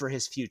would mean for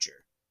his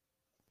future.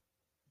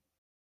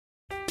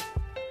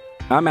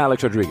 I'm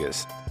Alex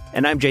Rodriguez.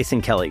 And I'm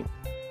Jason Kelly.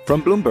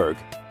 From Bloomberg,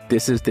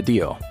 this is The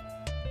Deal.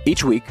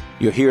 Each week,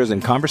 you'll hear us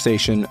in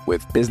conversation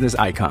with business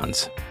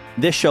icons.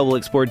 This show will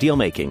explore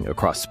deal-making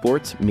across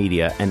sports,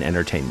 media, and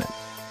entertainment.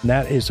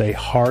 That is a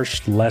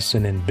harsh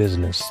lesson in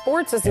business.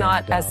 Sports is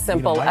not as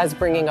simple as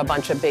bringing a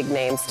bunch of big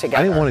names together.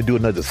 I didn't want to do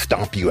another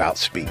stomp you out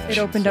speech. It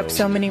opened up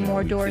so many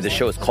more doors. The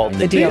show is called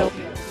The Deal.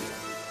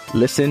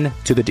 Listen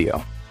to The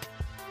Deal.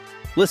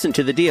 Listen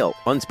to The Deal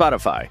on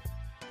Spotify.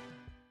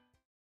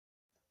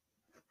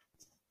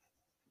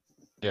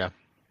 Yeah.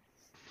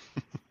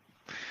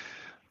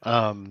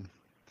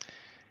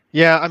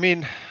 Yeah, I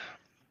mean,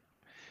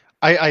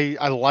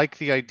 I like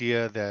the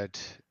idea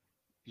that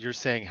you're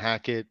saying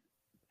Hackett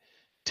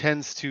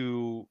tends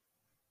to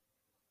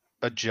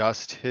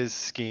adjust his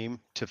scheme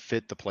to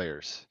fit the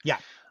players. Yeah.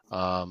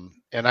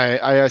 And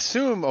I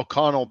assume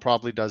O'Connell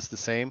probably does the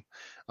same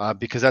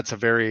because that's a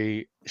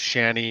very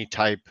Shanny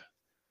type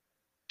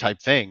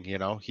thing,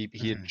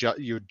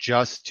 you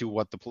adjust to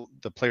what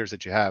the players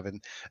that you have,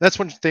 and that's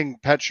one thing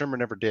Pat Shurmur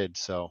never did.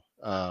 So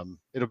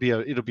it'll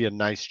be a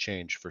nice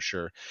change for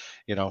sure.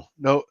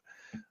 No,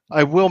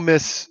 I will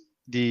miss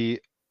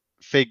the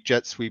fake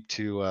jet sweep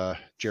to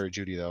Jerry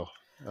Jeudy though.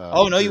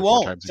 Oh no, you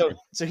won't.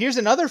 So here's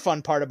another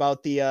fun part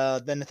about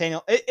the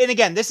Nathaniel. And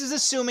again, this is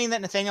assuming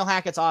that Nathaniel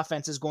Hackett's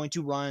offense is going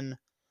to run.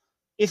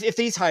 If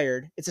he's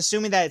hired, it's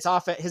assuming that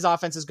his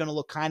offense is going to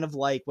look kind of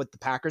like what the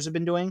Packers have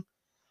been doing.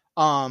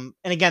 And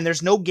again,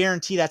 there's no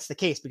guarantee that's the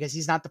case because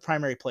he's not the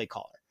primary play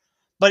caller.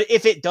 But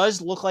if it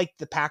does look like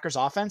the Packers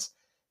offense,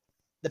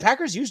 the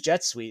Packers use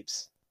jet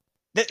sweeps.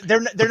 They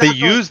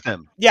use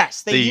them.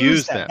 Yes, they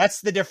use them. That's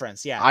the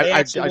difference. Yeah,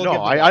 I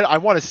know. I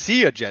want to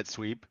see a jet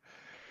sweep,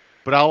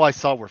 but all I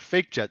saw were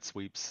fake jet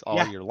sweeps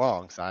all year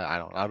long. So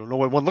I don't know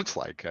what one looks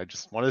like. I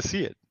just want to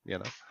see it.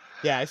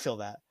 Yeah, I feel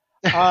that.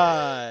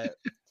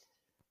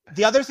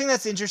 The other thing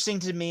that's interesting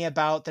to me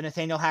about the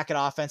Nathaniel Hackett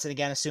offense, and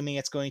again, assuming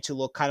it's going to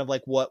look kind of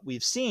like what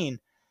we've seen,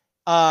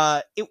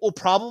 it will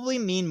probably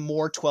mean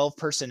more 12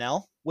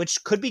 personnel,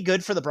 which could be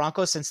good for the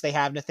Broncos since they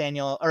have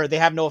Noah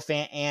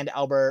Fant and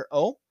Albert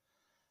O.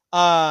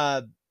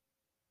 I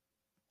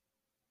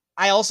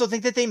also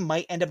think that they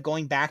might end up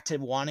going back to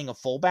wanting a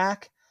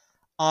fullback,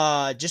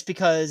 just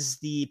because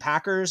the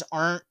Packers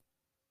aren't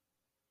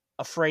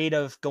afraid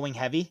of going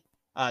heavy,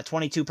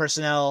 22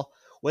 personnel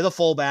with a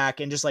fullback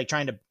and just like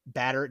trying to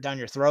batter it down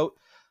your throat.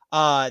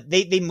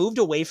 They moved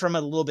away from it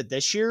a little bit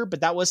this year,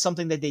 but that was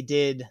something that they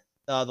did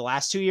the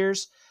last 2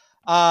 years.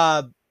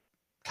 Kind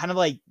of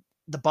like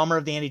the bummer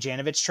of the Andy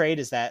Janovich trade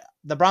is that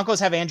the Broncos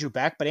have Andrew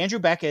Beck, but Andrew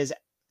Beck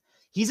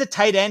he's a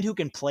tight end who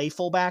can play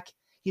fullback.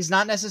 He's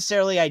not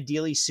necessarily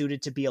ideally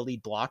suited to be a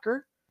lead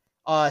blocker.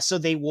 So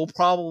they will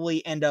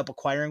probably end up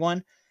acquiring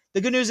one.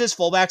 The good news is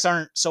fullbacks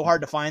aren't so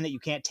hard to find that you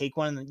can't take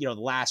one in the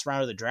last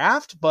round of the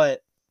draft,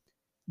 but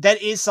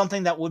that is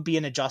something that would be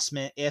an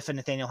adjustment if a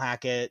Nathaniel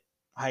Hackett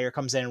hire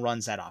comes in and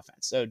runs that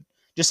offense. So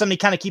just something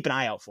to kind of keep an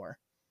eye out for.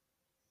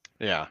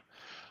 Yeah.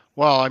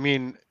 Well, I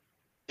mean,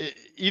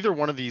 either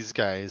one of these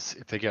guys,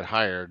 if they get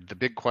hired, the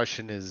big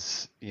question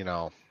is,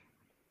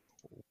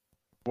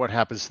 what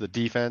happens to the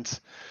defense?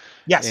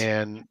 Yes.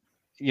 And,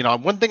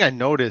 one thing I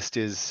noticed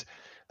is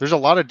there's a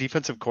lot of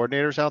defensive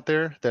coordinators out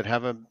there that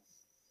haven't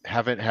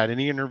had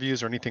any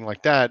interviews or anything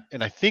like that.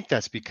 And I think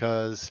that's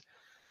because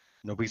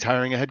nobody's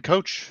hiring a head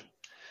coach.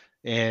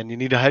 And you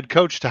need a head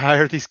coach to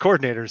hire these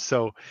coordinators.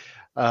 So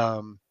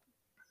I'm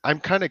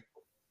kind of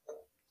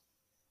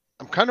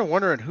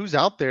wondering who's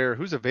out there,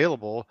 who's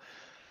available.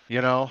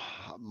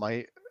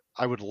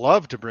 I would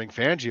love to bring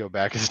Fangio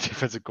back as a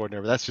defensive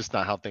coordinator, but that's just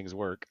not how things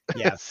work.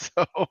 Yeah.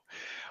 So,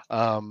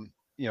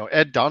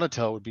 Ed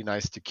Donatel would be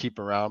nice to keep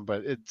around,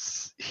 but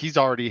he's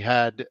already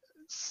had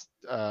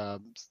a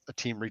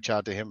team reach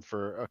out to him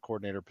for a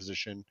coordinator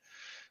position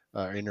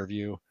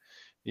interview.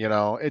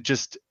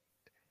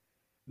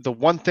 The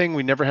one thing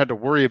we never had to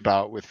worry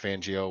about with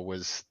Fangio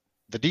was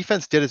the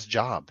defense did its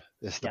job.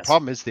 The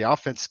problem is the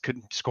offense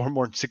couldn't score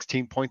more than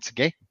 16 points a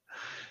game.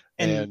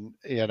 And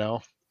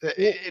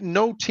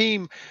no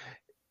team,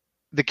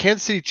 the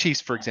Kansas City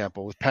Chiefs, for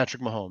example, with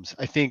Patrick Mahomes,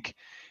 I think,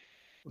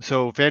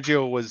 so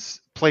Fangio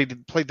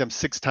played them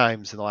 6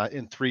 times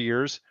in 3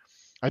 years.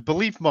 I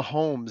believe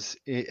Mahomes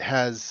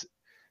has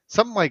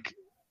something like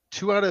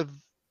 2 out of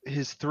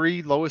his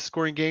 3 lowest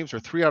scoring games, or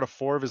 3 out of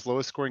 4 of his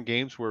lowest scoring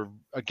games were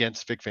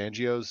against Vic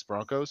Fangio's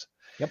Broncos.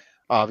 Yep.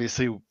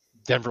 Obviously,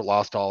 Denver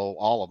lost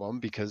all of them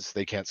because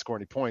they can't score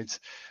any points.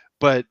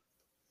 But,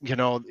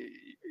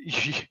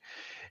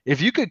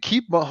 if you could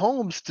keep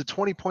Mahomes to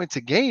 20 points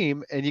a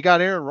game and you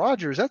got Aaron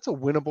Rodgers, that's a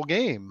winnable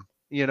game,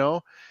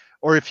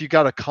 or if you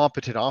got a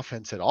competent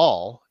offense at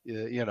all,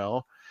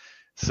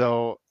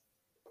 So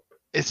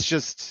it's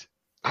just,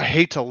 I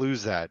hate to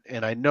lose that.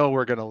 And I know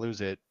we're going to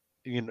lose it,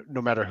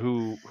 no matter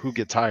who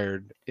gets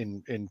hired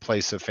in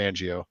place of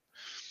Fangio.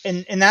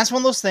 And that's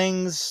one of those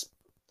things.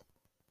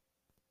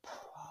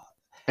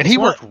 And he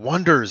worked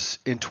wonders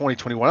in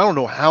 2021. I don't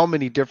know how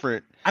many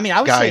different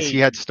guys he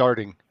had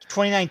starting.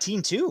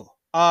 2019 too.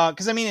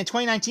 Because in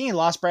 2019 he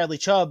lost Bradley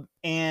Chubb,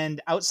 and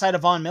outside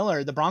of Von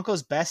Miller, the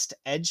Broncos' best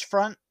edge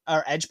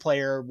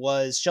player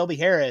was Shelby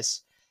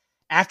Harris.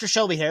 After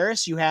Shelby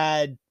Harris, you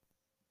had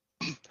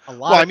a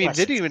lot. They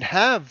didn't even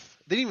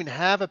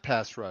have a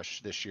pass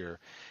rush this year.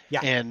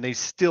 Yeah, and they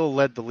still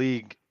led the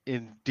league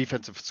in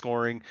defensive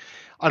scoring.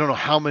 I don't know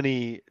how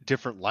many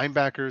different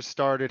linebackers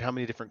started, how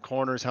many different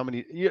corners,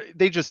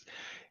 they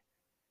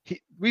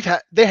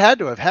had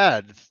to have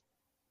had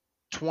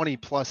 20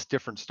 plus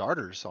different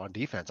starters on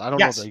defense. I don't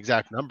know the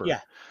exact number,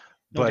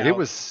 but it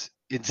was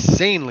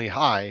insanely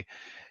high.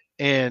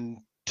 And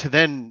to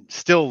then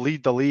still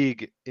lead the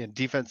league in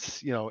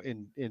defense,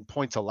 in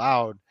points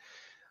allowed.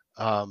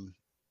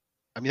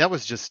 That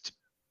was just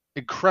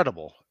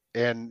incredible.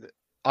 And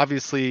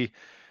obviously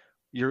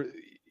you're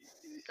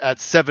at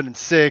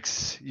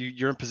 7-6,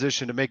 you're in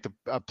position to make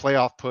a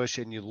playoff push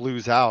and you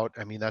lose out.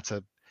 That's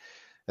a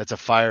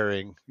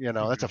firing,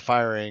 that's a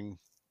firing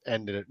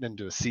end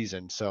into a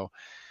season. So,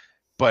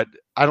 but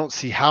I don't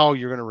see how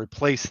you're going to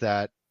replace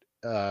that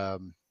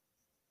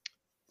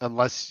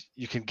unless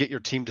you can get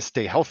your team to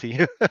stay healthy.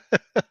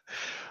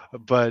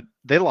 But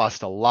they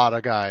lost a lot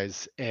of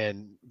guys,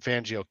 and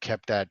Fangio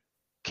kept that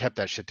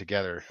shit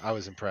together. I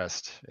was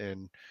impressed,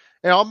 and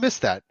I'll miss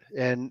that.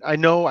 And I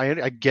know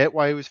I get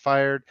why he was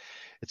fired.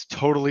 It's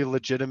totally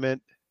legitimate.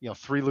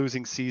 3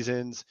 losing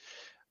seasons.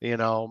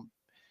 19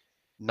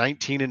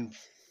 and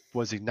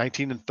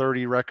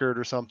 30 record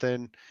or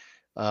something.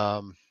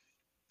 The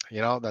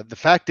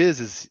fact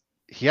is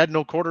he had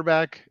no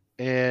quarterback,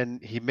 and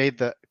he made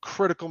the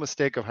critical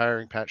mistake of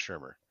hiring Pat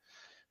Shurmur.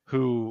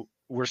 who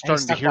we're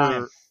starting to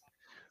hear.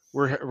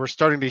 We're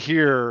starting to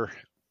hear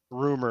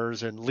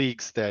rumors and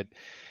leaks that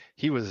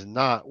he was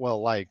not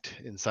well liked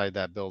inside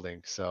that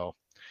building. So,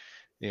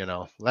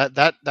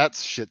 that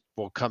shit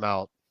will come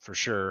out for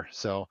sure.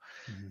 So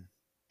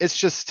it's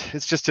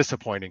just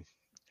disappointing.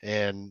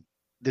 And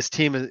this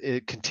team,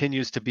 it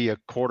continues to be a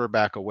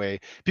quarterback away.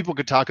 People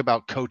could talk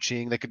about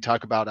coaching. They could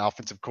talk about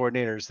offensive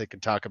coordinators. They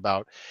could talk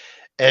about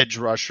edge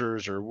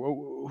rushers or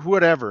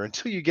whatever.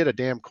 Until you get a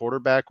damn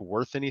quarterback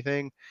worth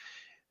anything,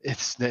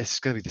 it's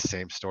going to be the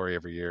same story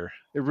every year.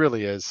 It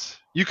really is.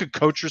 You could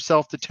coach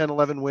yourself to 10,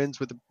 11 wins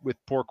with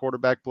poor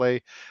quarterback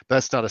play, but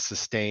that's not a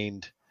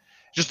sustained.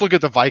 Just look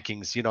at the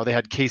Vikings. They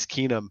had Case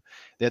Keenum.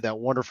 They had that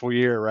wonderful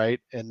year, right?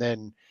 And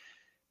then,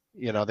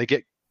 they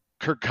get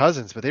Kirk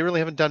Cousins, but they really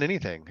haven't done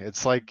anything.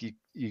 It's like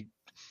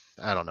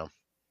I don't know.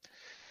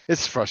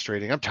 It's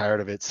frustrating. I'm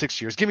tired of it.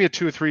 6 years. Give me a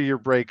 2 or 3 year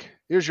break.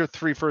 Here's your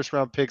 3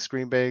 first-round picks,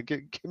 Green Bay.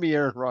 Give me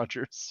Aaron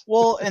Rodgers.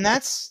 Well, and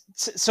that's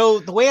so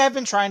the way I've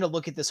been trying to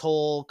look at this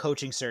whole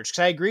coaching search,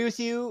 because I agree with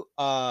you.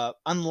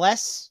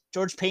 Unless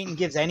George Paton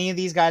gives any of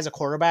these guys a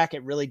quarterback,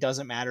 it really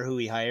doesn't matter who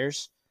he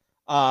hires.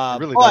 It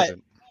really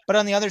doesn't. But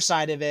on the other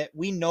side of it,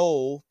 we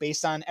know,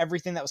 based on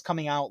everything that was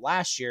coming out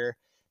last year,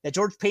 that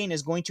George Paton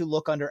is going to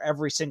look under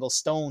every single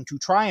stone to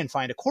try and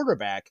find a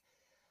quarterback.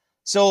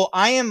 So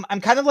I'm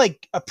kind of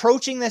like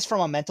approaching this from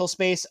a mental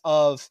space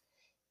of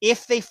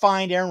if they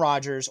find Aaron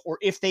Rodgers or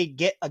if they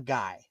get a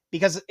guy,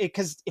 because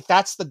if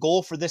that's the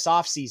goal for this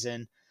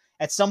offseason,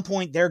 at some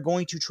point they're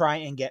going to try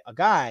and get a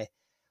guy.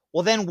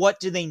 Well, then what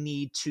do they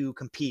need to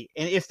compete?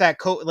 And if that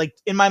coach, like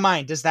in my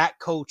mind, does that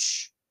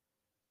coach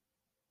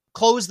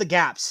close the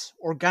gaps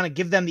or kind of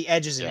give them the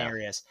edges in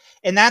areas?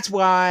 And that's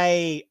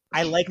why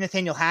I like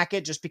Nathaniel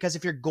Hackett, just because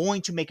if you're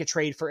going to make a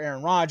trade for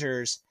Aaron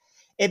Rodgers,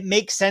 it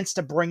makes sense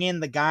to bring in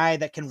the guy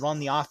that can run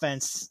the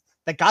offense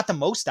that got the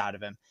most out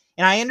of him.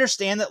 And I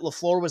understand that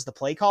LaFleur was the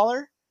play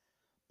caller,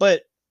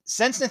 but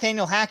since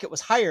Nathaniel Hackett was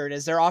hired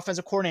as their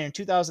offensive coordinator in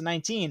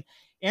 2019,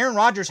 Aaron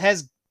Rodgers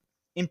has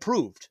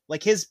improved.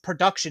 Like his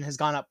production has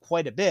gone up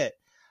quite a bit.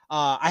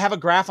 I have a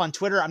graph on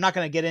Twitter. I'm not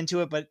going to get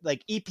into it, but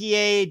like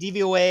EPA,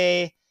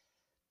 DVOA,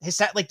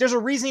 there's a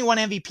reason he won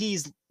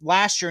MVPs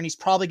last year, and he's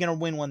probably going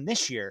to win one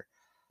this year.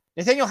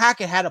 Nathaniel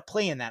Hackett had a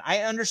play in that. I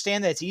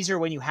understand that it's easier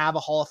when you have a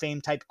Hall of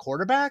Fame type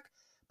quarterback,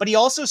 but he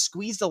also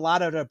squeezed a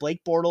lot out of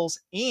Blake Bortles.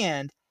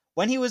 And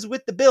when he was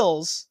with the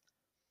Bills,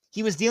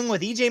 he was dealing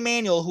with EJ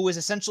Manuel, who was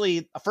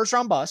essentially a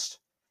first-round bust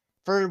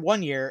for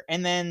 1 year.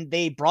 And then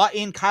they brought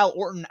in Kyle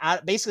Orton,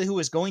 basically who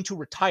was going to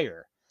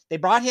retire. They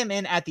brought him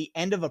in at the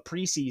end of a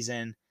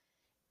preseason,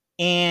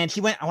 and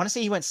he went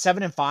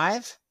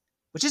 7-5,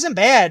 which isn't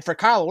bad for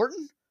Kyle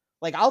Orton.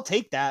 Like, I'll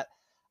take that.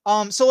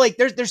 So like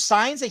there's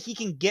signs that he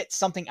can get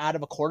something out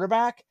of a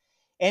quarterback.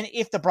 And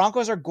if the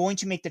Broncos are going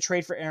to make the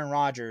trade for Aaron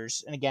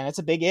Rodgers, and again, it's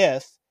a big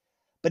if,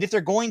 but if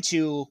they're going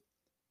to,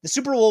 the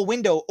Super Bowl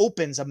window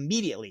opens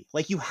immediately.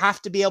 Like you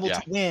have to be able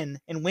to win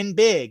and win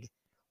big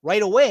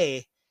right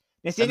away.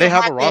 And they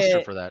have a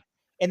roster for that.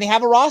 And they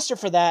have a roster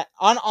for that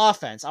on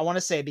offense, I want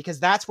to say,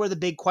 because that's where the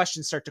big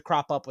questions start to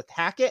crop up with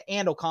Hackett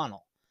and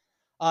O'Connell.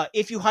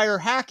 If you hire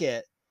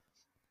Hackett,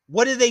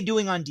 what are they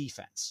doing on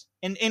defense?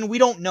 And we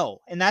don't know.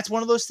 And that's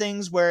one of those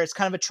things where it's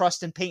kind of a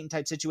trust and Peyton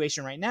type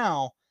situation right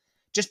now,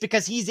 just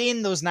because he's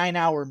in those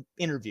 9-hour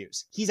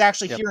interviews. He's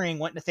actually hearing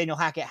what Nathaniel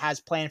Hackett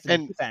has planned for the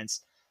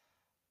defense.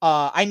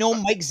 I know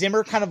Mike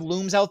Zimmer kind of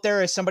looms out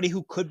there as somebody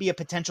who could be a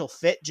potential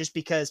fit just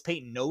because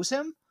Peyton knows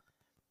him.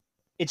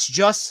 It's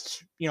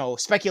just,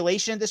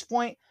 speculation at this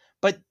point.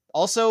 But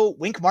also,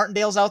 Wink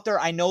Martindale's out there.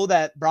 I know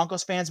that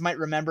Broncos fans might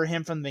remember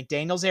him from the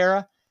McDaniels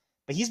era,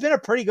 but he's been a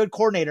pretty good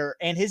coordinator,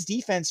 and his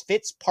defense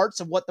fits parts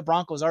of what the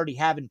Broncos already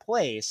have in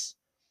place.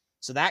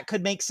 So that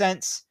could make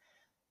sense.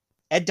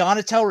 Ed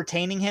Donatel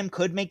retaining him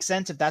could make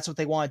sense if that's what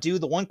they want to do.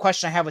 The one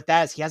question I have with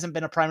that is he hasn't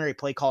been a primary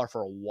play caller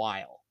for a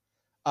while.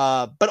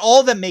 But all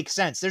of them make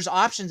sense. There's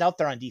options out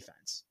there on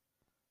defense.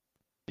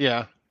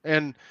 Yeah.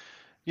 And,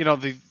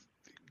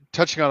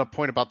 touching on a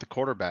point about the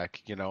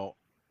quarterback,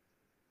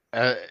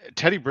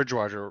 Teddy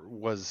Bridgewater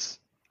was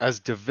as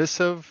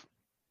divisive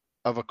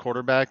of a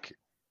quarterback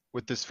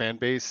with this fan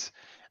base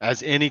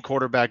as any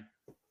quarterback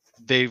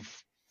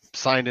they've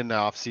signed in the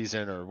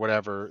offseason or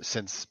whatever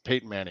since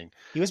Peyton Manning.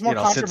 He was more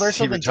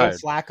controversial than Joe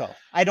Flacco.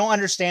 I don't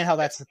understand how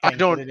that's the thing. I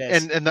don't,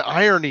 and the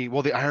irony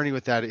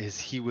with that is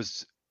he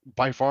was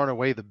by far and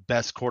away the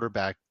best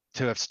quarterback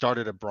to have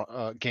started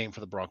a game for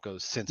the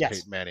Broncos since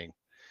Peyton Manning.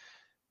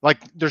 Like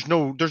there's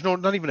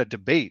not even a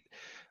debate.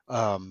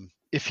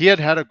 If he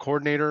had a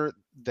coordinator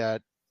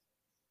that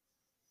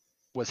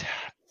was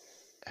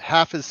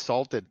half as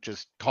salt at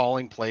just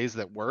calling plays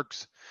that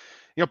works,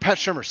 Pat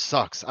Shurmur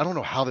sucks. I don't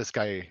know how this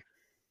guy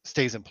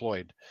stays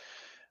employed,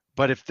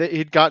 but if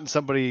he'd gotten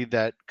somebody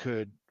that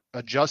could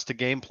adjust a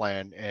game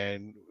plan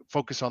and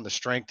focus on the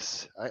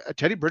strengths,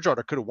 Teddy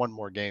Bridgewater could have won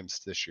more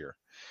games this year.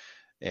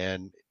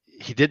 And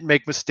he didn't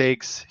make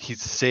mistakes.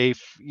 He's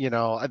safe.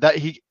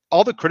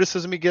 All the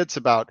criticism he gets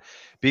about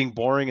being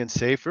boring and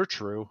safe are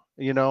true.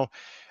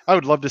 I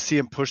would love to see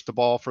him push the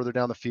ball further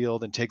down the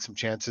field and take some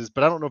chances,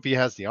 but I don't know if he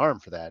has the arm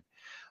for that.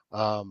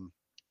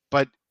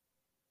 But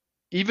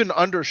even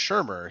under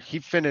Shurmur, he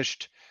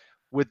finished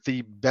with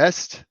the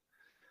best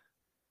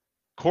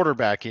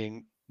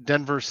quarterbacking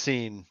Denver's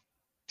seen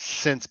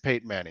since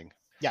Peyton Manning.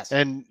 Yes.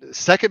 And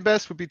second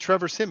best would be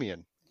Trevor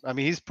Siemian. I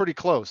mean, he's pretty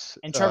close.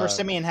 And Trevor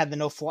Siemian had the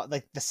no-fly,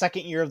 like the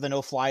second year of the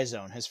no-fly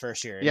zone his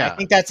first year. And yeah. I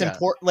think that's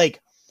important.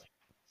 Like,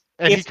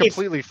 and he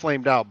completely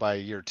flamed out by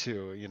year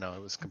 2. You know,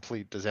 it was a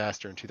complete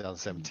disaster in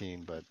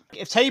 2017. But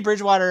if Teddy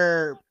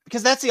Bridgewater,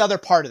 because that's the other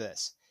part of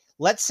this.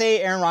 Let's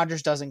say Aaron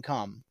Rodgers doesn't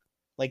come.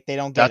 Like they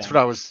don't get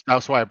him.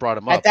 That's why I brought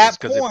him up. At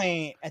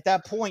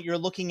that point, you're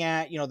looking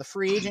at, the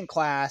free agent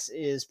class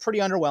is pretty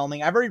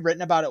underwhelming. I've already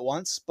written about it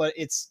once, but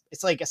it's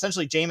like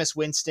essentially Jameis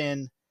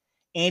Winston,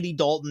 Andy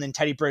Dalton, and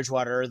Teddy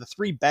Bridgewater are the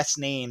 3 best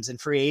names in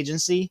free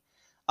agency.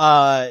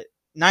 9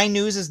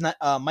 News is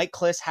Mike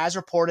Klis has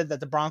reported that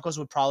the Broncos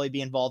would probably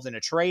be involved in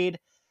a trade.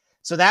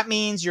 So that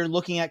means you're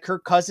looking at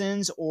Kirk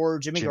Cousins or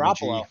Jimmy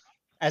Garoppolo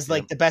as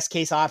like the best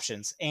case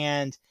options.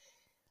 And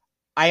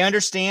I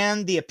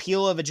understand the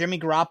appeal of a Jimmy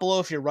Garoppolo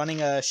if you're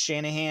running a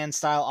Shanahan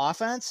style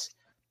offense,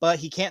 but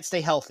he can't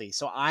stay healthy.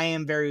 So I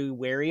am very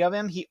wary of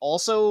him. He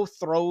also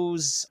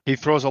throws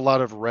a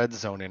lot of red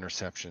zone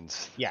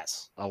interceptions.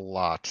 Yes. A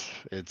lot.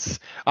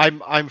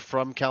 I'm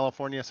from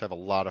California, so I have a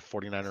lot of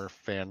 49er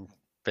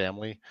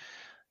family,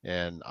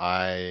 and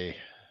I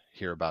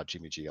hear about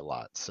Jimmy G a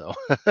lot. So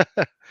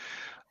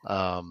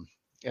and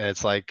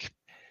it's like,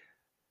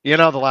 the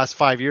last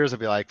 5 years, I'd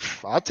be like,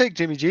 I'll take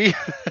Jimmy G.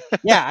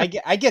 Yeah,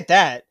 I get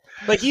that.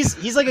 But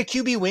he's like a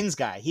QB wins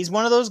guy. He's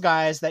one of those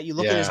guys that you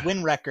look at his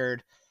win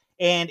record,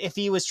 and if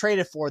he was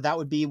traded for, that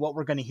would be what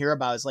we're going to hear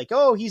about. Is like,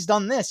 oh, he's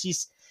done this.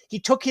 He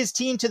took his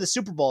team to the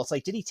Super Bowl. It's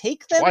like, did he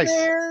take them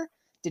there?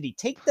 Did he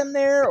take them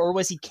there, or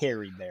was he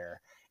carried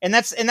there? And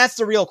that's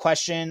the real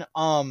question.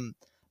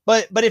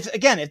 But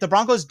if the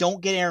Broncos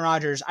don't get Aaron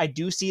Rodgers, I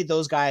do see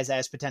those guys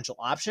as potential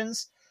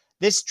options.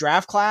 This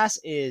draft class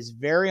is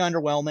very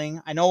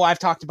underwhelming. I know I've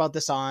talked about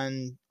this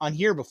on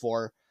here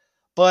before,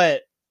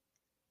 but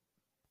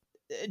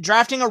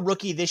drafting a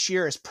rookie this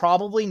year is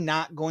probably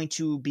not going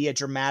to be a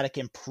dramatic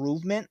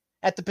improvement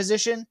at the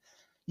position.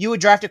 You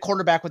would draft a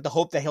quarterback with the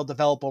hope that he'll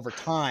develop over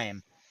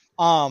time.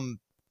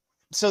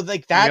 So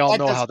like that, we all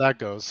know how that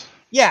goes.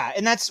 Yeah.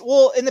 And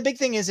and the big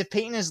thing is if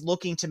Peyton is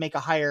looking to make a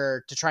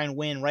hire to try and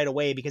win right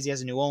away because he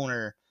has a new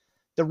owner,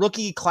 the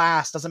rookie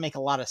class doesn't make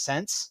a lot of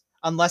sense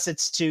unless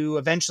it's to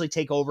eventually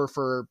take over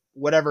for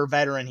whatever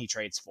veteran he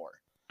trades for.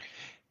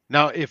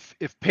 Now, if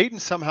Peyton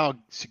somehow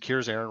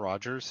secures Aaron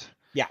Rodgers,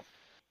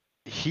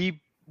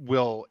 he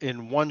will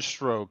in one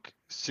stroke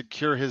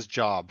secure his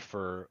job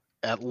for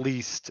at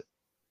least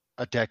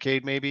a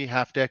decade, maybe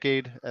half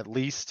decade, at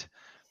least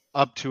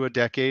up to a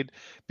decade,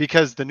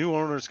 because the new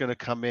owner is going to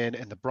come in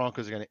and the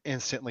Broncos are going to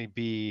instantly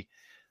be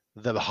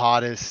the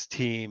hottest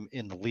team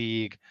in the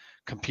league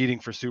competing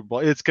for Super Bowl.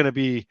 It's going to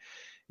be,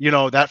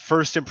 that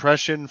first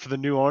impression for the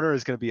new owner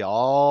is going to be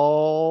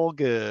all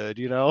good,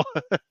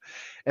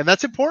 and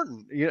that's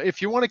important.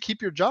 If you want to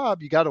keep your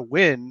job, you got to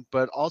win,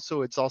 but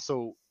it's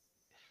also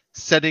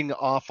setting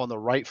off on the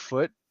right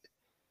foot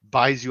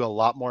buys you a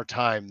lot more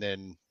time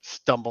than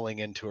stumbling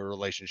into a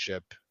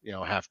relationship,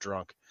 half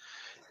drunk.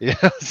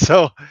 Yeah.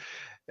 So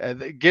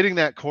getting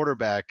that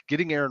quarterback,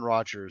 getting Aaron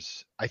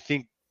Rodgers, I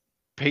think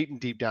Peyton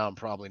deep down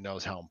probably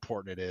knows how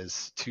important it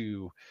is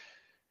to,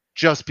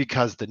 just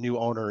because the new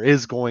owner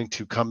is going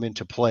to come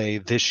into play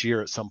this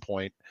year at some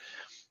point.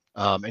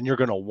 And you're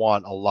going to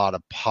want a lot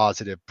of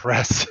positive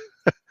press,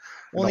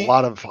 a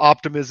lot of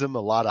optimism,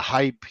 a lot of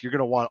hype. You're going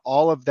to want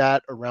all of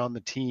that around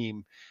the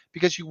team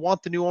because you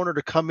want the new owner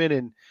to come in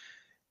and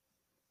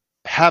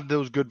have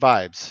those good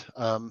vibes.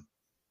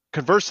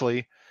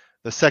 Conversely,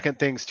 the second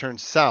things turn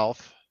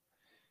south,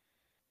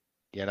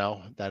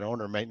 that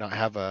owner might not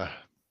have a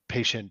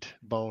patient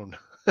bone.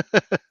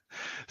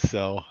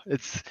 So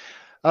it's,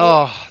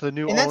 the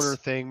new owner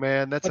thing,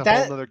 man, that's a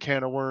whole other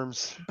can of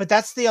worms. But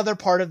that's the other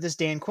part of this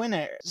Dan Quinn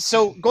era.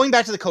 So going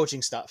back to the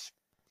coaching stuff,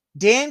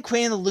 Dan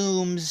Quinn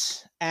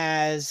looms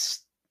as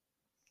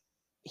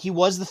he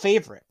was the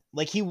favorite.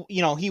 Like he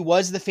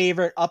was the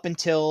favorite up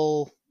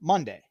until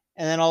Monday.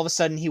 And then all of a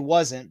sudden he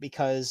wasn't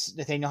because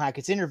Nathaniel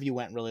Hackett's interview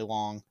went really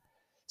long.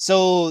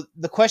 So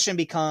the question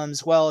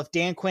becomes, well, if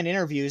Dan Quinn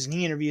interviews and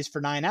he interviews for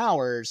 9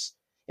 hours,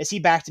 is he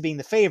back to being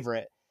the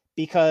favorite?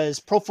 Because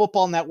Pro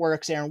Football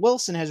Network's Aaron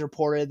Wilson has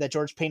reported that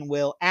George Payton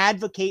will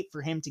advocate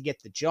for him to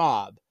get the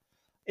job.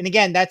 And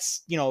again,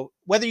 that's,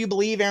 whether you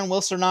believe Aaron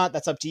Wilson or not,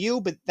 that's up to you,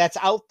 but that's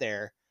out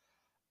there.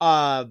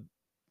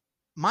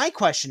 My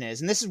question is,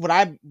 and this is what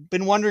I've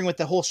been wondering with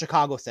the whole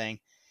Chicago thing,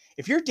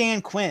 if you're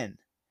Dan Quinn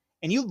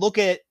and you look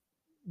at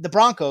the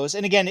Broncos,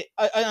 and again,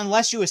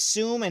 unless you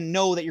assume and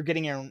know that you're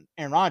getting Aaron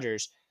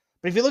Rodgers,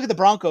 but if you look at the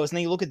Broncos and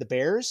then you look at the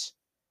Bears,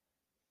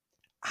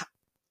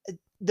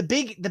 the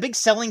big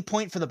selling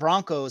point for the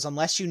Broncos,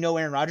 unless you know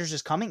Aaron Rodgers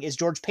is coming, is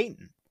George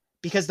Payton,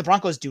 because the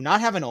Broncos do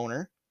not have an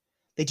owner,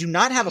 they do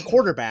not have a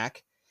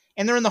quarterback,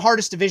 and they're in the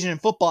hardest division in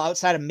football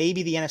outside of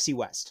maybe the NFC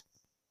West.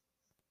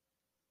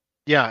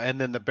 Yeah, and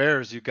then the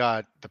Bears, you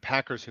got the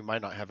Packers who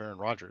might not have Aaron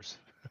Rodgers.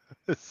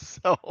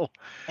 So,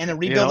 and a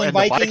rebuilding and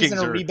Vikings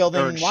and a are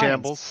rebuilding in Lions.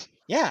 shambles.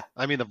 Yeah.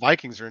 I mean, the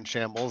Vikings are in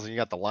shambles, and you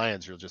got the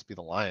Lions who'll just be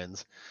the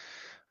Lions.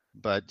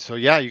 But so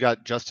yeah, you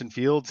got Justin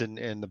Fields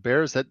and the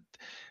Bears. That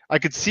I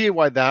could see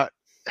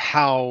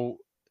how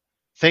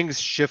things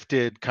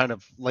shifted kind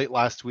of late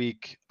last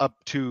week up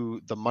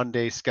to the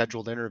Monday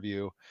scheduled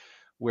interview,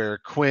 where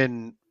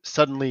Quinn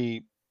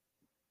suddenly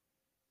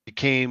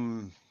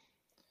became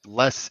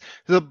less.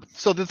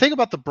 So the thing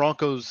about the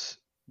Broncos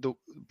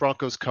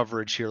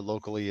coverage here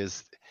locally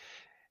is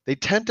they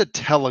tend to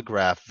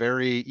telegraph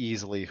very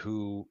easily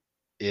who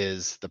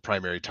is the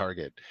primary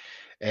target.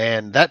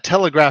 And that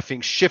telegraphing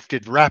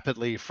shifted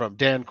rapidly from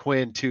Dan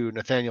Quinn to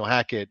Nathaniel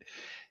Hackett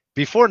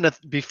before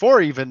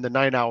even the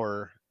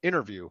 9-hour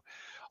interview.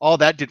 All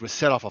that did was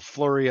set off a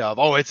flurry of,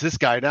 oh, it's this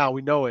guy now,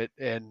 we know it.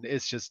 And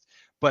it's just,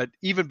 but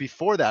even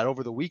before that,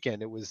 over the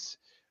weekend, it was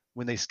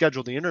when they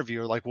scheduled the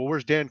interview, like, well,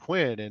 where's Dan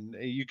Quinn? And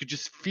you could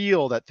just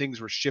feel that things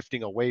were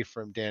shifting away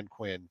from Dan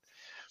Quinn.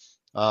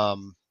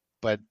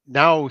 But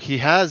now he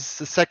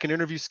has a second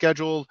interview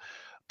scheduled,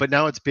 but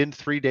now it's been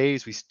 3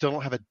 days. We still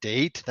don't have a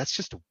date. That's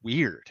just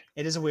weird.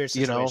 It is a weird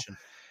situation.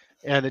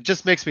 And it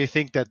just makes me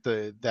think that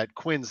that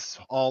Quinn's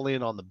all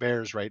in on the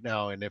Bears right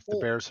now. And if the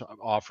Bears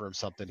offer him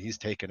something, he's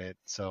taking it.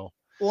 So,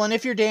 well, and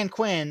if you're Dan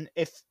Quinn,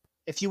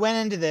 if you went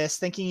into this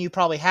thinking you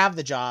probably have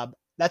the job,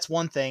 that's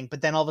one thing. But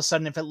then all of a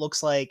sudden, if it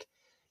looks like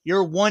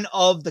you're one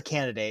of the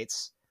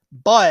candidates,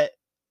 but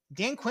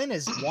Dan Quinn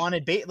is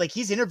wanted, like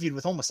he's interviewed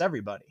with almost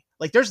everybody.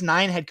 Like there's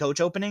 9 head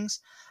coach openings.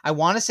 I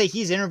want to say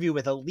he's interviewed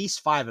with at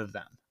least 5 of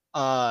them.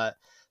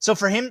 So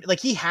for him, like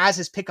he has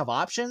his pick of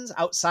options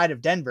outside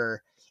of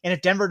Denver. And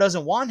if Denver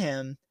doesn't want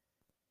him,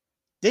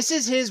 this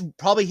is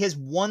probably his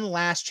one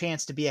last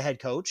chance to be a head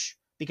coach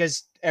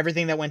because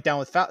everything that went down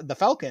with the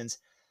Falcons.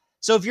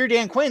 So if you're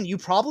Dan Quinn, you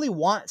probably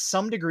want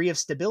some degree of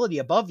stability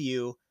above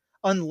you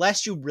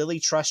unless you really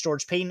trust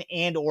George Paton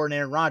and or an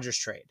Aaron Rodgers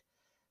trade.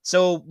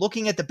 So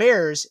looking at the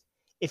Bears,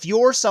 if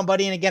you're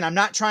somebody, and again, I'm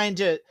not trying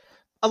to,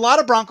 a lot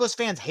of Broncos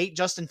fans hate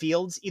Justin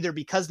Fields either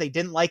because they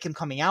didn't like him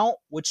coming out,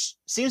 which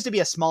seems to be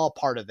a small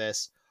part of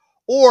this,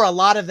 or a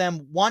lot of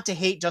them want to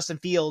hate Justin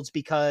Fields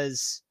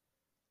because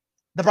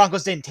the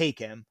Broncos didn't take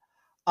him.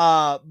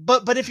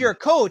 But if you're a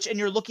coach and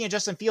you're looking at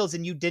Justin Fields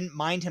and you didn't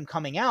mind him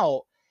coming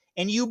out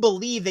and you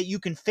believe that you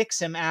can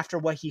fix him after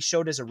what he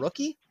showed as a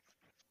rookie,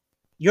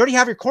 you already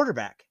have your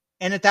quarterback.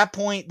 And at that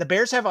point, the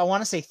Bears have, I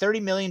want to say,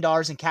 $30 million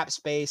in cap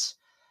space.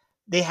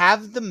 They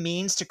have the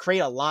means to create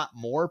a lot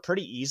more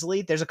pretty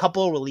easily. There's a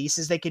couple of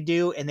releases they could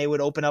do, and they would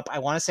open up, I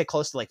want to say,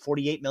 close to like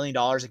 $48 million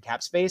in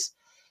cap space.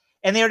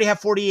 And they already have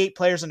 48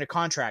 players under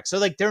contract. So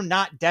like they're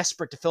not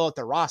desperate to fill out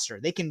their roster.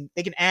 They can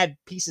add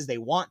pieces they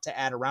want to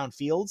add around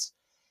Fields.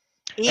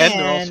 And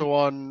they're also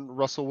on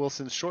Russell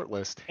Wilson's short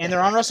list. And they're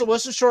on Russell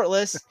Wilson's short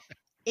list.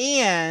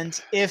 And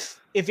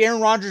if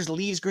Aaron Rodgers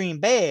leaves Green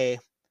Bay,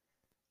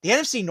 the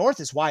NFC North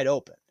is wide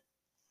open.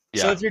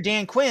 Yeah. So if you're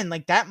Dan Quinn,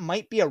 like that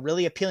might be a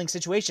really appealing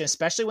situation,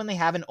 especially when they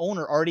have an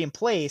owner already in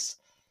place.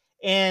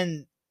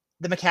 And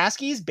the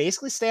McCaskies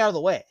basically stay out of the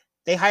way.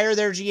 They hire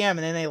their GM and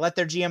then they let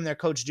their GM and their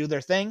coach do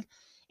their thing.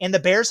 And the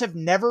Bears have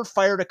never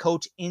fired a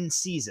coach in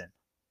season.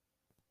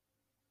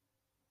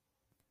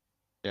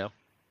 Yeah.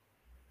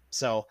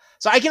 So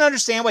I can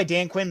understand why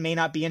Dan Quinn may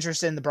not be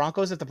interested in the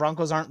Broncos if the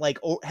Broncos aren't like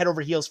head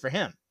over heels for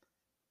him.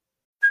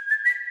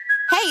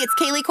 Hey, it's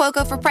Kaylee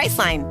Cuoco for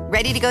Priceline.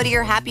 Ready to go to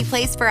your happy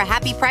place for a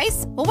happy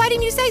price? Well, why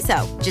didn't you say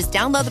so? Just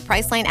download the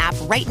Priceline app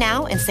right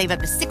now and save up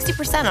to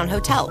 60% on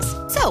hotels.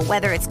 So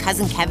whether it's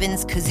Cousin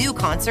Kevin's Kazoo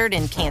Concert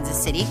in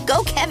Kansas City,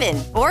 go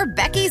Kevin, or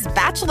Becky's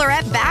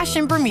Bachelorette Bash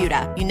in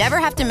Bermuda, you never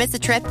have to miss a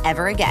trip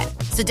ever again.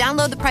 So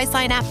download the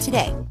Priceline app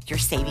today. Your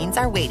savings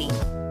are waiting.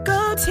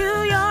 Go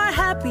to your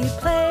happy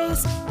place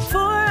for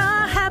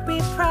a happy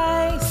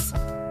price.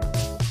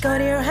 Go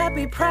to your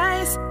happy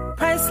price,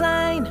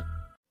 Priceline.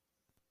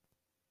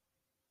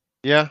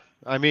 Yeah,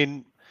 I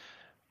mean,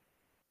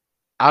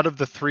 out of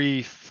the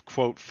 3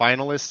 quote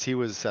finalists, he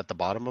was at the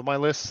bottom of my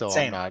list, so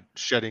Same. I'm not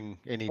shedding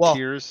any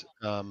tears.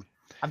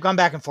 I've gone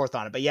back and forth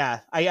on it, but yeah,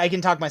 I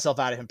can talk myself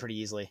out of him pretty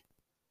easily.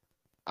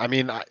 I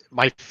mean,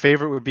 my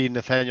favorite would be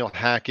Nathaniel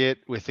Hackett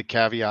with the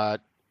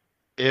caveat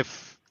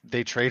if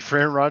they trade for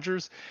Aaron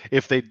Rodgers.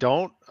 If they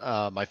don't,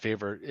 my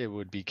favorite, it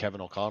would be Kevin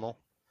O'Connell.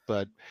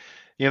 But,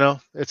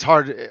 it's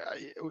hard.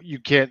 You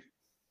can't.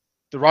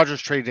 The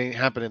Rodgers trade ain't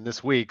happening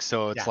this week,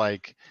 so it's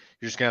like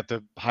you're just gonna have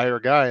to hire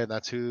a guy, and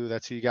that's who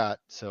you got.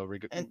 So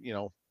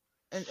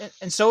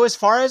And so as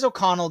far as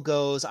O'Connell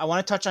goes, I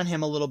want to touch on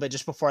him a little bit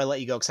just before I let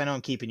you go, because I know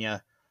I'm keeping you.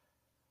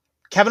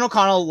 Kevin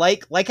O'Connell,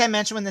 like I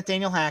mentioned with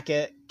Nathaniel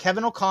Hackett,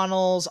 Kevin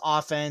O'Connell's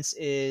offense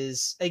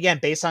is, again,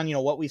 based on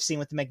what we've seen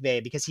with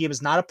McVay, because he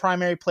was not a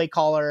primary play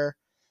caller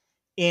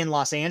in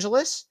Los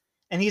Angeles,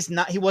 and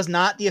he was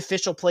not the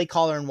official play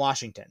caller in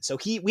Washington. So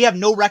we have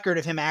no record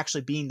of him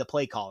actually being the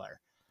play caller.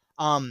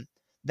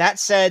 That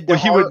said,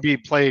 he wouldn't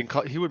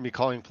be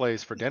calling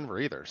plays for Denver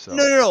either. So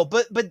no,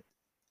 but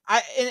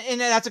and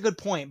that's a good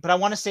point. But I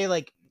want to say,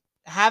 like,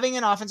 having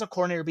an offensive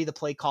coordinator be the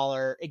play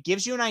caller, it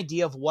gives you an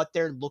idea of what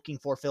they're looking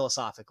for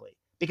philosophically.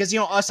 Because,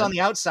 us on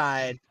the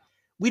outside,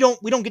 we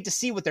don't get to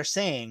see what they're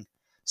saying.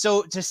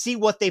 So to see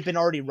what they've been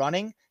already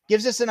running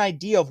gives us an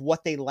idea of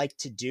what they like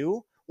to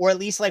do, or at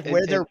least like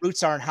where their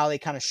roots are and how they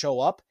kind of show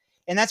up.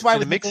 And that's why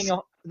with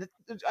Nathaniel,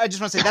 I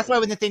just want to say that's why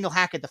with Nathaniel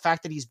Hackett, the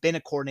fact that he's been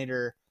a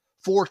coordinator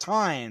 4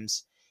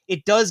 times,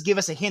 it does give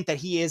us a hint that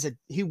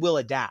he will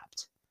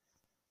adapt.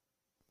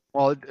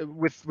 Well,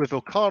 with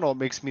O'Connell, it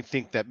makes me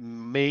think that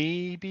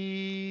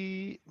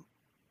maybe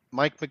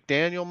Mike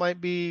McDaniel might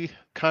be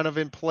kind of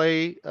in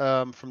play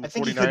from the 49ers. I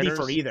think he could be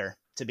for either,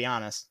 to be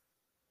honest.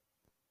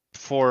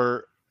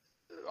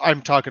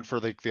 I'm talking for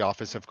the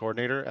offensive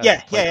coordinator.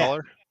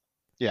 Caller.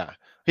 Yeah.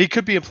 He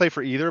could be in play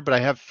for either, but I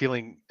have a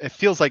feeling it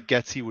feels like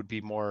Getsy would be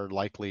more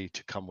likely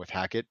to come with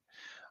Hackett,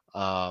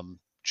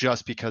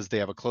 just because they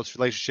have a close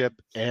relationship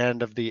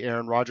and of the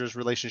Aaron Rodgers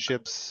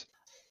relationships.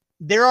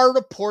 There are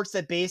reports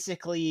that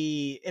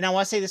basically, and I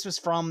want to say this was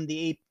from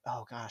I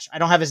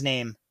don't have his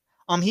name.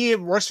 He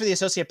works for the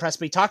Associated Press,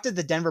 but he talked to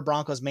the Denver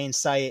Broncos main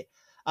site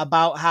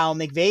about how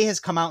McVay has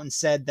come out and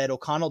said that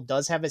O'Connell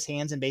does have his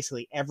hands in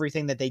basically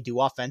everything that they do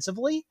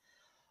offensively.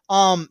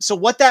 So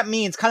what that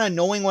means, kind of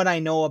knowing what I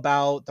know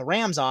about the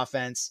Rams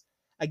offense,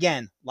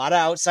 again, a lot of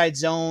outside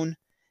zone.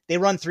 They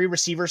run 3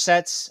 receiver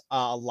sets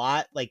a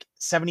lot, like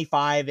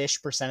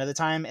 75-ish% of the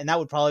time. And that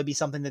would probably be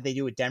something that they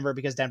do with Denver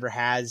because Denver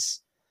has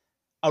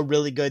a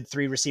really good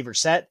 3 receiver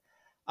set.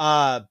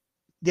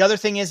 The other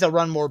thing is they'll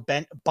run more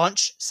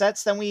bunch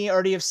sets than we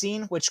already have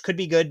seen, which could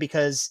be good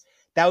because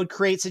that would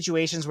create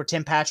situations where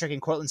Tim Patrick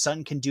and Courtland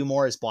Sutton can do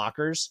more as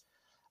blockers.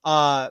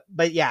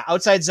 But yeah,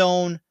 outside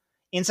zone,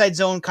 inside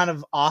zone kind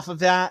of off of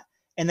that,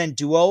 and then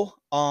duo,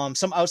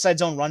 some outside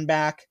zone run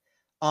back,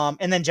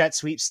 and then jet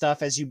sweep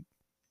stuff as you,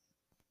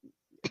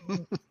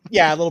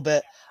 yeah, a little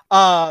bit.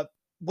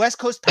 West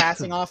Coast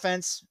passing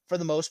offense for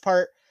the most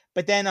part.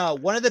 But then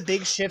one of the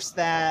big shifts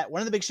that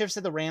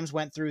the Rams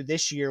went through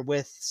this year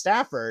with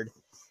Stafford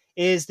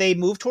is they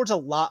moved towards a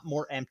lot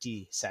more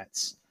empty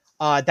sets.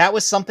 That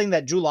was something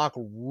that Drew Lock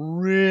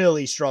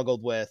really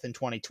struggled with in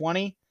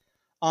 2020.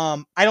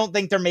 I don't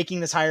think they're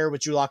making this hire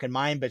with Drew Lock in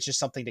mind, but it's just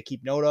something to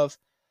keep note of.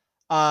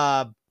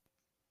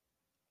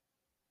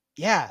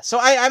 Yeah. So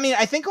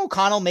I think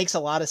O'Connell makes a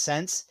lot of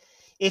sense.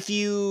 If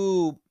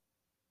you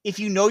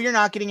know you're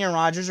not getting Aaron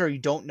Rodgers, or you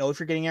don't know if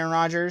you're getting Aaron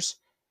Rodgers,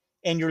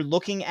 and you're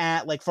looking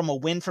at like from a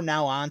win from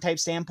now on type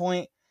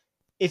standpoint,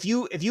 if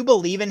you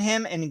believe in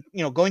him and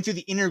going through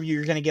the interview,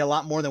 you're going to get a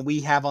lot more than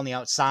we have on the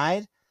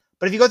outside.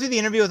 But if you go through the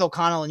interview with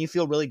O'Connell and you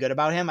feel really good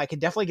about him, I could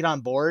definitely get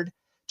on board,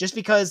 just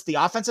because the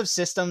offensive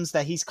systems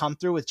that he's come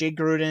through with Jay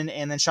Gruden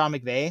and then Sean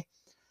McVay,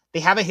 they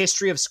have a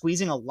history of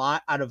squeezing a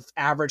lot out of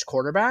average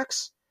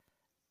quarterbacks.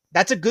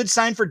 That's a good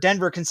sign for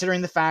Denver,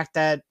 considering the fact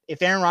that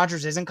if Aaron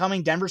Rodgers isn't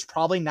coming, Denver's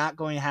probably not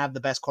going to have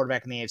the best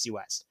quarterback in the AFC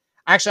West.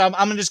 Actually,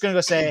 I'm just going to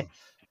go say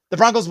the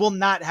Broncos will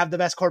not have the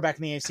best quarterback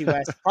in the AFC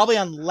West, probably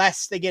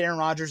unless they get Aaron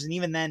Rodgers, and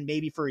even then,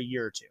 maybe for a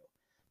year or two.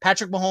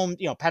 Patrick Mahomes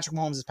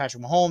is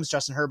Patrick Mahomes.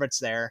 Justin Herbert's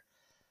there.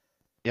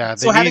 Yeah,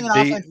 so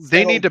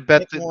they need to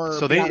bet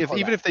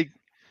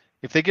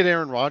if they get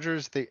Aaron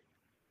Rodgers,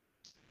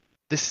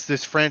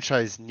 this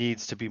franchise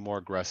needs to be more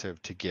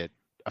aggressive to get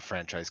a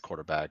franchise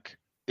quarterback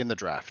in the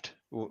draft.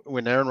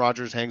 When Aaron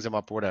Rodgers hangs him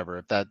up or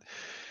whatever,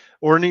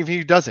 or if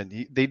he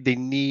doesn't, they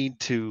need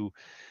to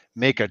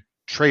make a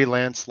Trey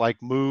Lance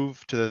like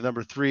move to the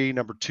number 3,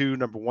 number 2,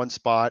 number 1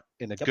 spot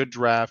in a good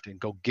draft and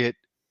go get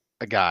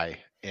a guy.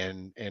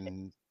 And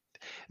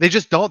they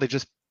just don't. They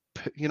just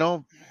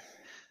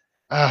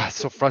it's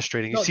so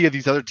frustrating. You see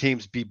these other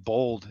teams be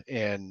bold,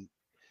 and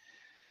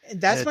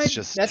that's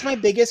my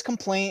biggest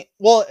complaint.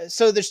 Well,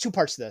 so there's 2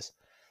 parts to this.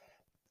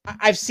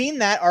 I've seen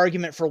that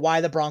argument for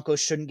why the Broncos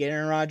shouldn't get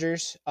Aaron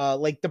Rodgers.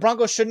 Like the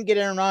Broncos shouldn't get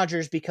Aaron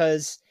Rodgers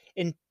because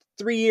in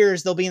 3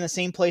 years they'll be in the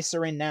same place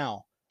they're in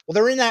now. Well,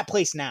 they're in that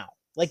place now.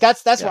 Like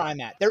that's where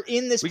I'm at. They're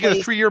in this. We place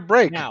get a 3-year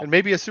break now. And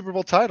maybe a Super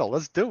Bowl title.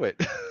 Let's do it.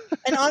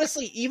 And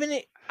honestly,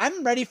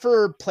 I'm ready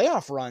for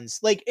playoff runs.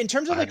 Like in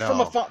terms of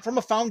from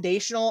a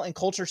foundational and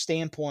culture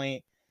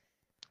standpoint,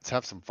 let's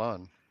have some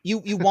fun.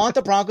 You want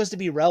the Broncos to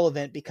be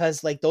relevant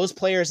because like those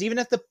players, even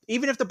if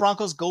the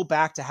Broncos go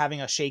back to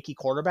having a shaky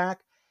quarterback,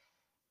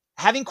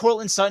 having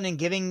Courtland Sutton and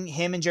giving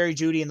him and Jerry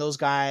Jeudy and those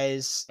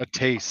guys a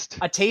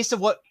taste of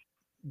what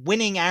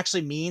winning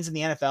actually means in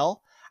the NFL,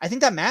 I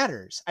think that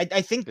matters.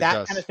 I think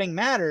that kind of thing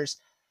matters.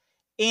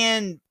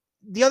 And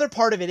the other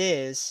part of it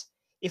is,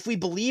 if we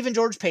believe in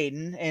George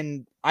Paton,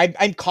 and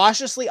I'm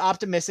cautiously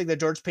optimistic that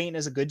George Paton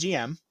is a good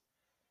GM,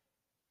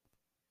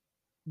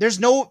 there's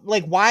no,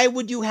 like, why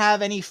would you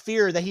have any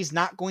fear that he's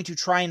not going to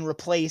try and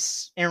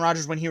replace Aaron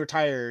Rodgers when he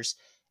retires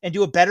and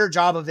do a better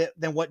job of it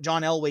than what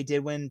John Elway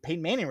did when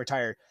Peyton Manning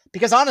retired?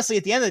 Because honestly,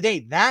 at the end of the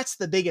day, that's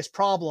the biggest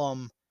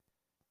problem.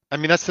 I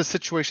mean, that's the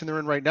situation they're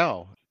in right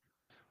now.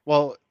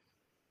 Well,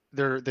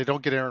 they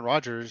don't get Aaron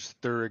Rodgers.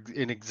 They're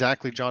in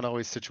exactly John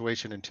Elway's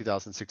situation in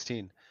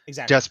 2016.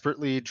 Exactly.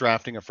 Desperately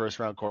drafting a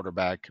first-round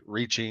quarterback,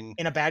 reaching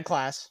in a bad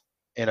class.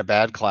 And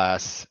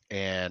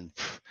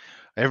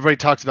everybody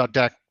talks about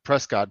Dak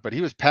Prescott, but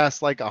he was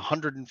passed like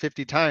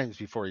 150 times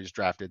before he was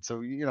drafted.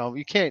 So,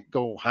 you can't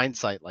go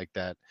hindsight like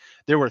that.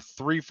 There were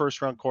 3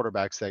 first-round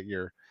quarterbacks that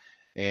year,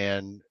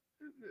 and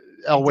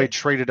Elway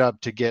traded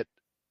up to get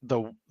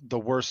the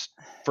worst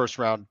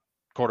first-round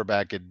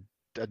quarterback in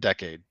a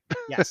decade.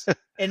 Yes.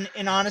 And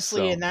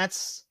honestly, and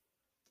that's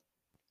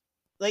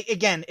like,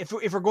 again, if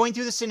we're going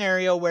through the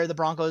scenario where the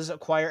Broncos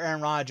acquire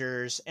Aaron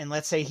Rodgers and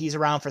let's say he's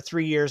around for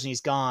 3 years and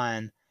he's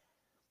gone,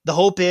 the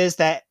hope is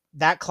that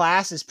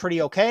class is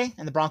pretty okay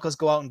and the Broncos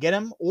go out and get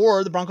him,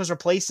 or the Broncos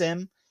replace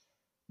him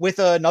with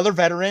another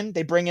veteran.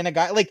 They bring in a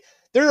guy. Like,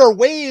 there are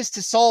ways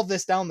to solve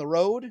this down the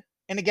road.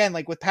 And again,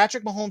 like with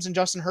Patrick Mahomes and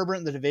Justin Herbert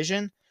in the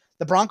division,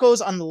 the Broncos,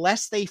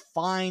 unless they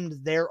find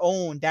their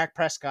own Dak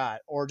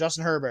Prescott or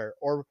Justin Herbert,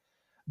 or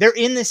they're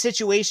in this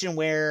situation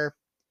where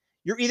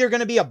you're either going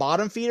to be a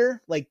bottom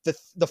feeder, like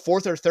the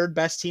fourth or third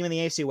best team in the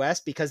AFC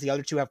West because the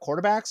other two have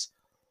quarterbacks,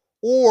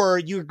 or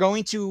you're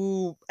going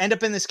to end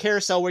up in this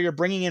carousel where you're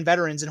bringing in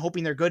veterans and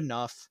hoping they're good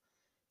enough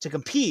to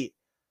compete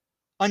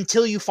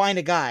until you find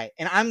a guy.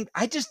 And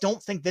I just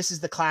don't think this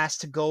is the class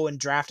to go and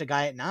draft a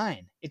guy at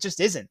 9. It just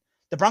isn't.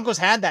 The Broncos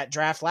had that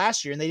draft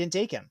last year and they didn't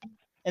take him.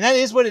 And that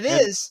is what it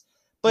is.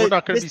 But we're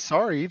not going to be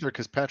sorry either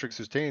because Patrick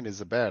Surtain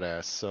is a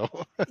badass. So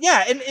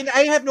yeah, and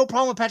I have no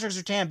problem with Patrick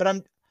Surtain,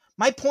 but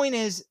my point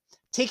is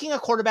taking a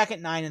quarterback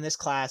at 9 in this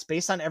class,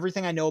 based on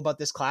everything I know about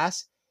this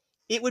class,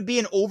 it would be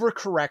an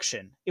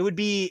overcorrection. It would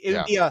be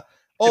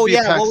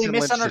we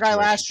missed on our guy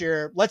last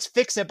year. Let's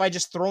fix it by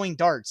just throwing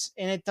darts.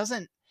 And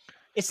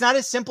it's not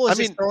as simple as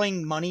just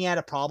throwing money at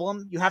a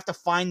problem. You have to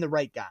find the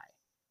right guy.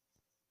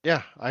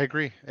 Yeah, I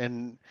agree.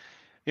 And,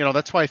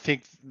 that's why I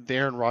think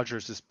Aaron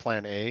Rodgers is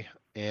plan A.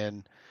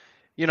 And,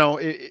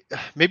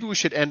 maybe we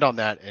should end on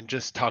that and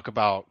just talk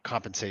about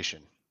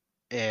compensation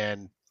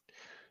and,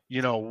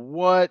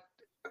 what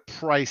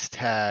price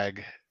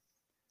tag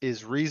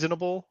is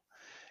reasonable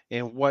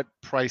and what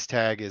price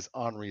tag is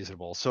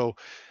unreasonable. So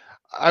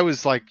I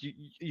was like,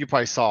 you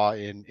probably saw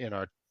in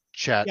our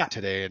chat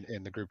today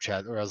in the group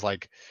chat where I was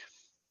like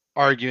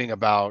arguing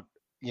about,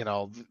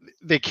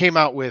 they came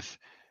out with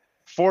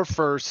 4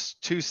 firsts,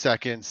 2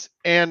 seconds,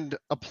 and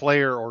a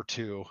player or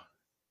two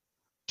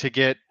to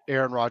get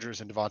Aaron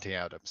Rodgers and Davante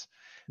Adams.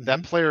 Mm-hmm.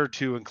 That player or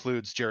two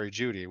includes Jerry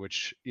Jeudy,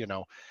 which,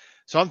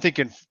 so I'm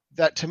thinking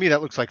that to me,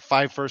 that looks like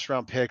 5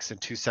 first-round picks and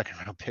 2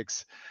 second-round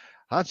picks.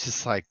 I'm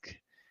just like,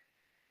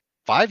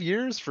 5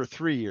 years for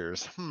 3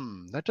 years.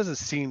 That doesn't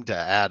seem to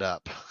add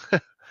up,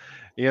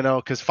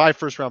 because 5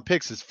 first-round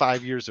picks is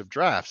 5 years of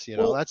drafts.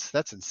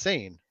 That's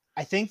insane.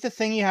 I think the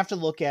thing you have to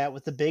look at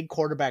with the big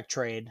quarterback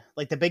trade,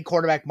 like the big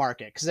quarterback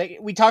market, because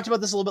we talked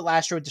about this a little bit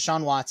last year with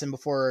Deshaun Watson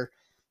before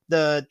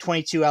the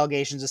 22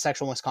 allegations of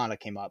sexual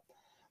misconduct came up.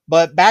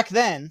 But back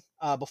then,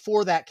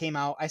 before that came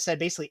out, I said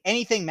basically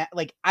anything,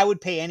 like I would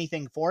pay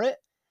anything for it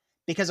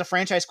because a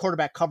franchise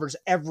quarterback covers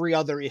every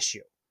other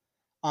issue.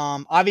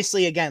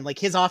 Obviously, again, like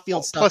his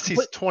off-field stuff. Plus,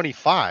 he's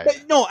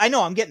 25. No, I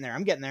know. I'm getting there.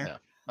 Yeah.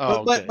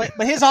 Oh, but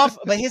his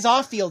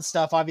off-field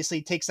stuff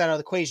obviously takes that out of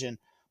the equation.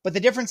 But the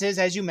difference is,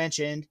 as you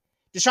mentioned,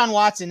 Deshaun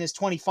Watson is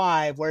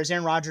 25, whereas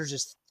Aaron Rodgers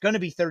is going to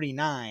be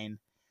 39.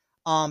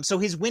 So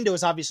his window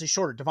is obviously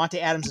shorter. Davante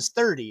Adams is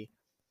 30.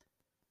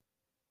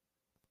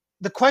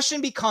 The question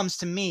becomes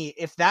to me,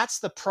 if that's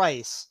the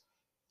price,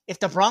 if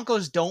the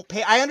Broncos don't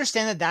pay, I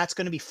understand that that's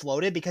going to be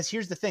floated because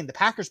here's the thing, the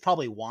Packers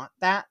probably want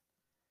that.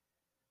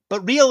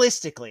 But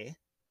realistically,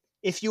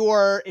 if you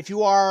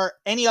are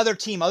any other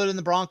team other than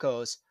the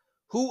Broncos,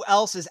 who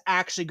else is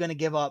actually going to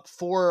give up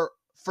 4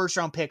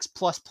 first-round picks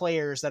plus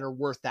players that are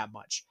worth that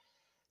much?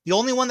 The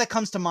only one that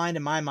comes to mind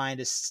in my mind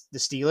is the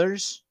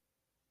Steelers.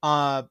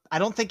 I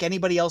don't think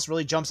anybody else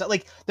really jumps out.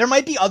 Like, there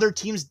might be other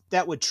teams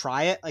that would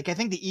try it. Like, I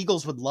think the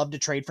Eagles would love to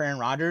trade for Aaron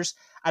Rodgers.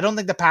 I don't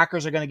think the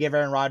Packers are going to give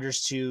Aaron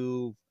Rodgers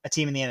to a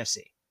team in the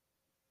NFC.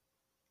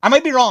 I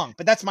might be wrong,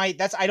 but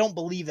I don't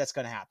believe that's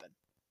going to happen.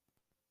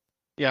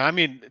 Yeah, I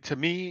mean, to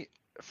me,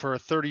 for a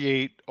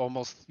 38,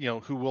 almost,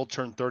 who will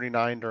turn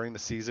 39 during the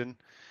season,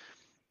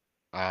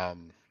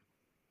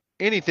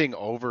 anything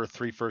over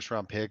 3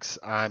 first-round picks,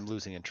 I'm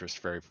losing interest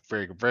very,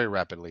 very, very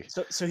rapidly.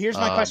 So here's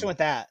my question with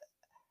that.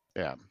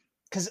 Yeah.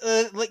 Because,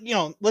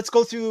 let's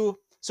go through.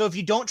 So if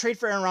you don't trade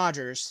for Aaron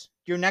Rodgers,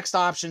 your next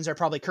options are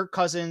probably Kirk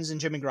Cousins and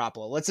Jimmy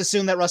Garoppolo. Let's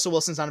assume that Russell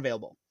Wilson's not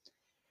available.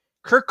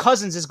 Kirk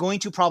Cousins is going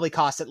to probably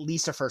cost at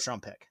least a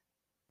first-round pick.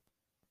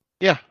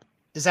 Yeah.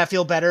 Does that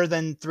feel better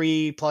than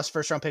 3+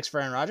 first-round picks for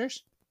Aaron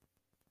Rodgers?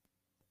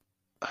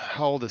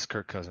 How old is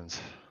Kirk Cousins?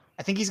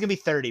 I think he's going to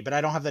be 30, but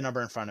I don't have the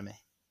number in front of me.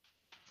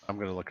 I'm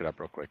going to look it up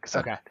real quick.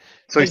 Okay.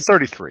 So he's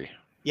 33.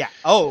 Yeah.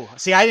 Oh,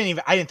 see, I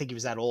didn't think he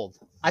was that old.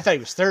 I thought he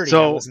was 30.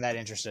 So, I wasn't that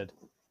interested.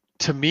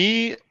 To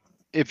me,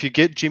 if you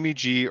get Jimmy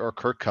G or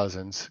Kirk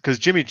Cousins, because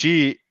Jimmy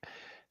G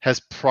has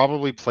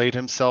probably played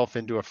himself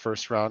into a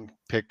first-round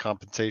pick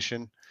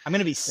compensation. I'm going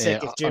to be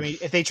sick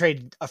if they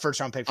trade a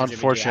first-round pick for Jimmy G.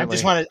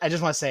 Unfortunately. I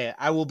just want to say it.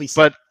 I will be sick.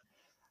 But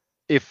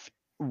if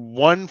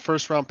 1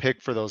 first-round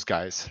pick for those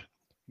guys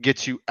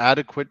gets you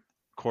adequate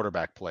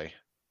quarterback play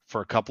for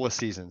a couple of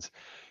seasons,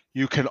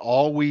 you can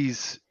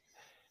always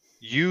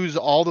use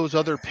all those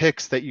other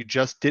picks that you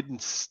just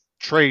didn't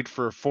trade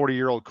for a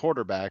 40-year-old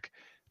quarterback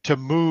to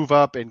move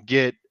up and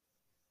get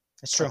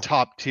a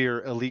top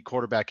tier elite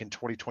quarterback in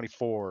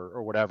 2024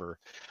 or whatever.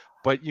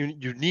 But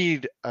you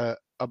need a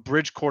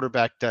bridge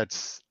quarterback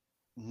that's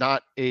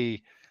not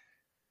a,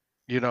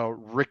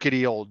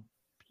 rickety old,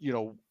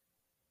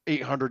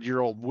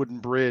 800-year-old wooden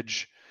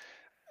bridge.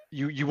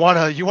 You want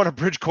a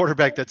bridge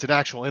quarterback that's an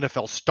actual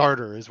NFL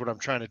starter is what I'm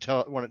trying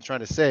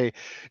to say.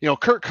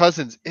 Kirk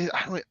Cousins,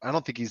 I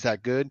don't think he's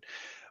that good,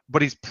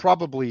 but he's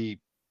probably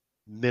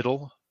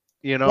middle,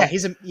 Yeah,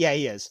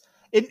 he is.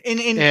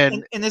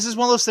 And this is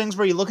one of those things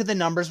where you look at the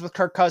numbers with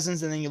Kirk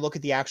Cousins and then you look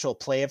at the actual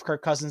play of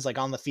Kirk Cousins, like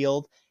on the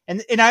field.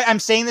 And I'm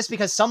saying this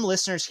because some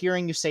listeners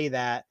hearing you say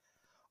that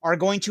are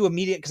going to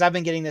because I've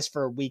been getting this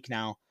for a week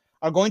now,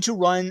 are going to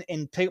run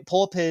and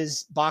pull up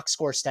his box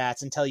score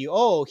stats and tell you,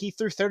 oh, he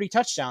threw 30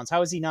 touchdowns.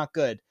 How is he not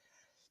good?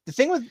 The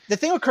thing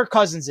with Kirk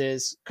Cousins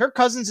is Kirk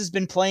Cousins has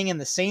been playing in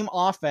the same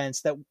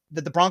offense that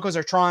the Broncos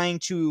are trying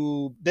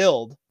to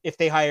build if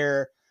they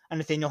hire a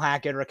Nathaniel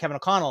Hackett or a Kevin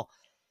O'Connell,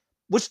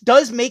 which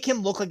does make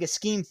him look like a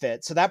scheme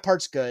fit. So that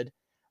part's good,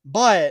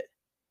 but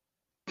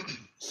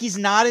he's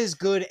not as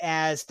good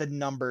as the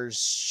numbers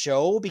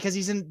show because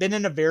he's been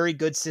in a very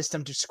good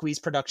system to squeeze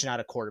production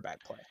out of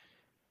quarterback play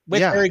with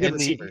very good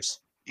receivers.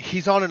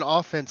 He's on an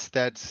offense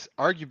that's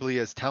arguably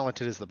as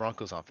talented as the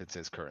Broncos offense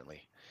is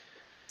currently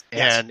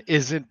and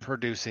isn't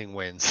producing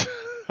wins.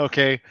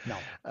 Okay.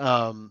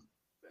 No.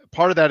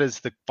 Part of that is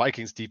the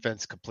Vikings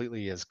defense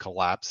completely has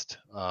collapsed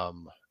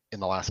in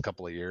the last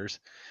couple of years,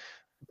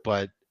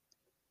 but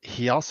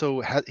he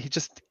also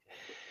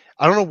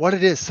I don't know what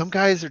it is. Some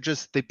guys are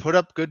they put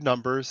up good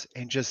numbers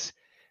and just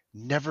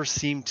never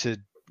seem to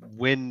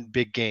win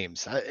big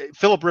games.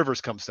 Phillip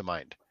Rivers comes to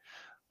mind.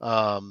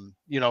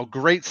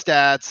 Great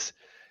stats.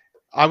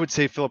 I would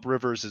say Phillip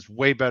Rivers is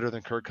way better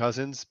than Kirk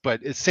Cousins, but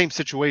it's same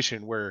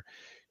situation where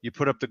you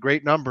put up the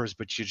great numbers,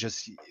 but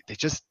they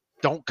just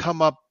don't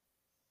come up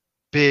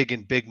big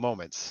in big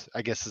moments,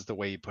 I guess is the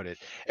way you put it.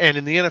 And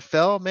in the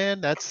NFL, man,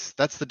 that's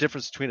the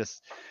difference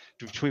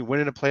between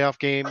winning a playoff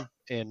game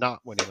and not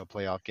winning a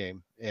playoff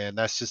game. And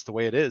that's just the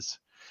way it is.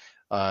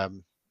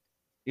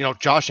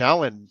 Josh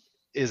Allen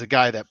is a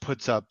guy that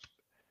puts up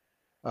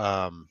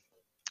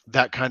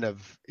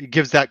he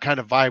gives that kind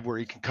of vibe where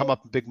he can come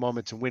up in big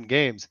moments and win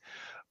games,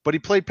 but he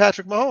played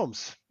Patrick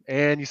Mahomes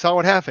and you saw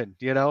what happened.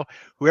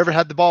 Whoever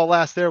had the ball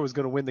last there was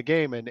going to win the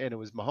game, and it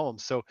was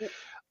Mahomes. So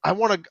I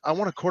want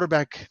a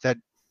quarterback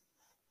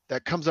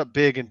that comes up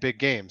big in big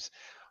games.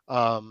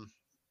 Aaron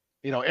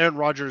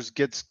Rodgers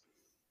gets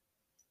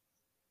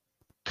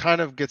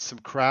some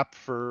crap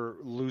for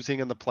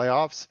losing in the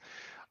playoffs.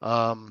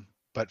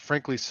 But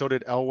frankly, so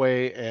did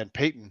Elway and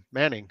Peyton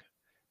Manning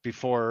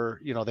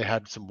before, they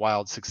had some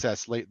wild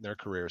success late in their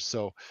careers.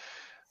 So,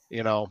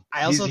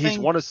 I think he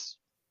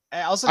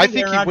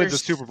wins a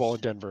Super Bowl in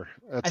Denver.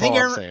 That's all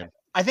I'm saying.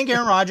 I think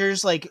Aaron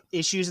Rodgers,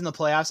 issues in the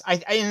playoffs.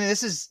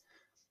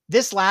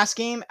 This last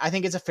game, I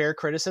think it's a fair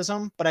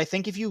criticism, but I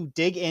think if you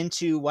dig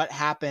into what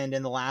happened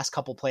in the last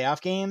couple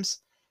playoff games,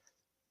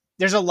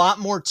 there's a lot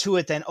more to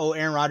it than,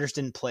 Aaron Rodgers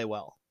didn't play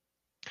well.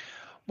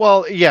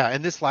 Well, yeah,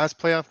 in this last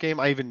playoff game,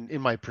 I even,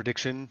 in my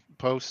prediction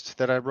post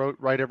that I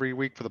write every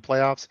week for the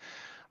playoffs,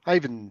 I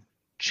even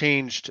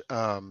changed.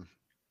 I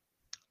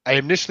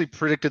initially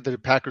predicted that the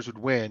Packers would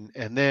win,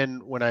 and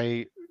then when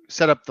I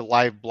set up the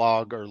live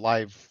blog or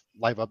live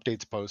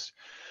updates post,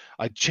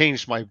 I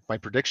changed my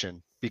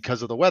prediction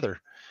because of the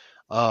weather.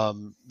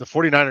 The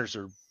 49ers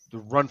are the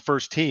run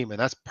first team, and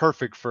that's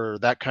perfect for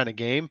that kind of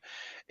game.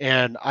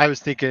 And I was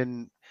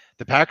thinking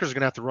the Packers are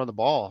going to have to run the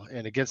ball,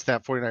 and against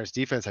that 49ers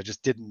defense, I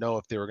just didn't know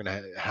if they were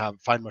going to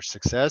find much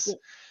success.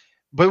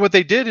 But what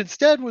they did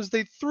instead was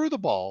they threw the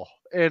ball,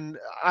 and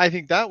I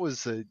think that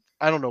was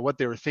I don't know what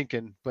they were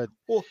thinking, but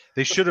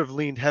they should have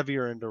leaned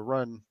heavier into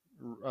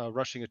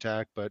rushing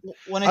attack. But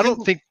I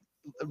don't think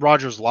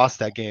Rodgers lost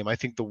that game. I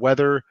think the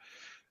weather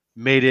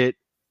made it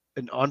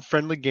an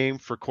unfriendly game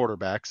for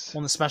quarterbacks.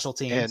 On the special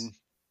teams. And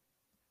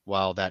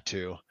that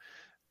too.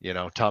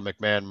 Tom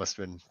McMahon must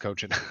have been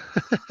coaching.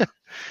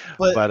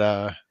 but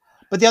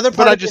the other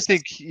part, I just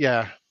think,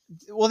 yeah.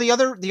 Well, the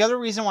other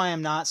reason why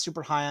I'm not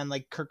super high on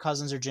Kirk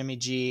Cousins or Jimmy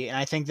G, and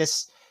I think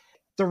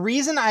the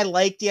reason I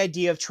like the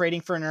idea of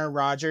trading for Aaron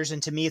Rodgers,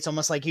 and to me, it's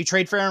almost like you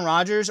trade for Aaron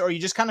Rodgers, or you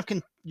just kind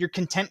of you're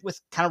content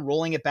with kind of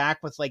rolling it back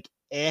with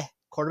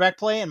quarterback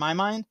play. In my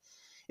mind,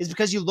 is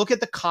because you look at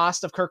the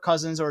cost of Kirk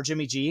Cousins or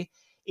Jimmy G.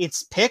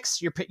 It's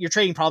picks. You're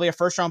trading probably a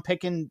first round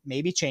pick and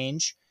maybe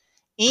change,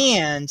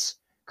 and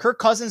Kirk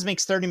Cousins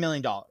makes $30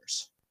 million.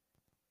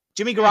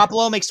 Jimmy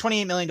Garoppolo makes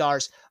 $28 million,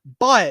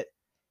 but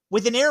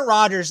with an Aaron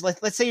Rodgers,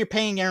 let's say you're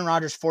paying Aaron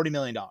Rodgers $40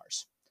 million.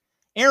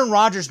 Aaron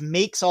Rodgers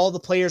makes all the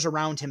players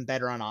around him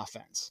better on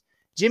offense.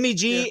 Jimmy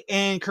G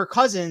and Kirk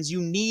Cousins,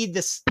 you need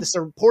the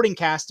supporting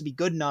cast to be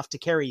good enough to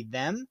carry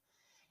them.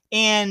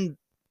 And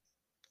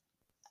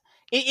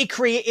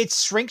it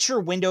shrinks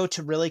your window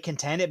to really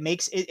contend.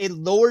 It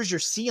lowers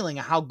your ceiling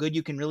of how good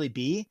you can really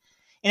be.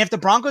 And if the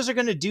Broncos are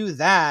going to do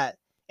that,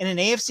 in an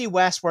AFC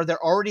West where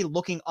they're already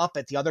looking up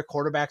at the other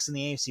quarterbacks in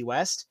the AFC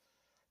West,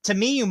 to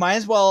me, you might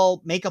as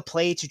well make a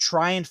play to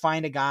try and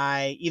find a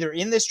guy either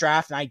in this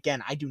draft, and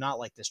again, I do not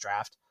like this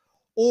draft,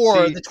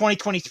 or the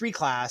 2023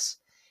 class.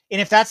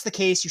 And if that's the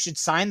case, you should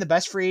sign the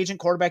best free agent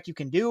quarterback you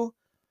can do,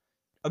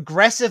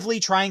 aggressively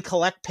try and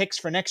collect picks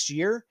for next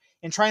year,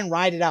 and try and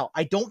ride it out.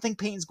 I don't think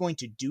Peyton's going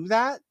to do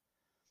that,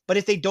 but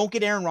if they don't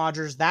get Aaron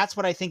Rodgers, that's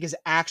what I think is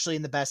actually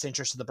in the best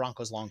interest of the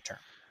Broncos long term.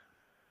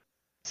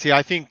 See,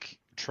 I think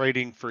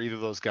trading for either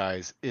of those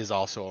guys is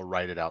also a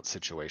ride it out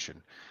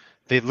situation.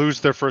 They lose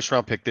their first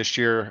round pick this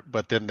year,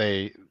 but then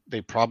they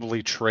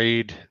probably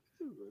trade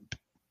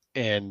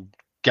and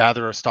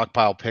gather a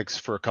stockpile picks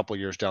for a couple of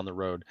years down the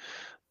road.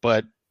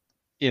 But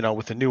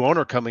with the new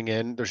owner coming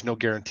in, there's no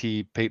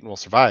guarantee Peyton will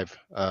survive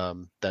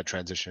that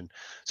transition.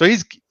 So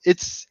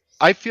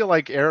I feel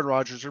like Aaron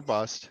Rodgers or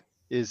bust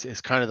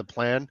is kind of the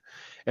plan.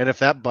 And if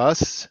that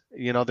busts,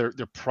 they're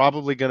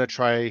probably going to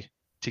try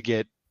to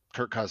get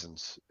Kirk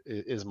Cousins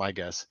is my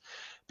guess,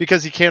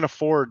 because he can't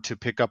afford to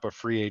pick up a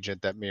free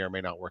agent that may or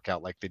may not work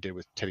out like they did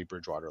with Teddy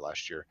Bridgewater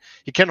last year.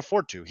 He can't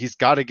afford to. He's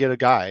got to get a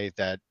guy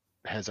that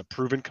has a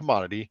proven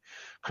commodity.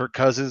 Kirk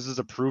Cousins is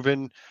a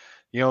proven,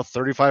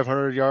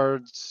 3,500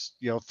 yards,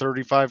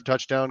 35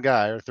 touchdown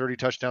guy or 30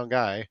 touchdown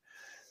guy.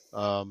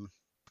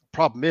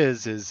 Problem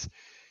is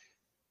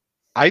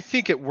I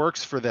think it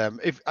works for them.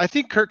 I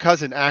think Kirk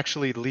Cousins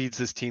actually leads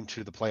this team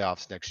to the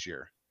playoffs next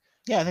year.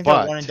 Yeah, I think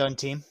they're a one and done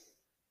team.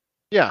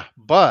 Yeah,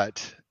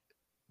 but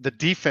the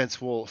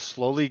defense will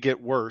slowly get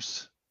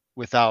worse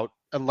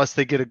unless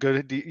they get a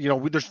good,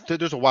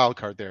 there's a wild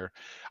card there.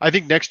 I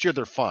think next year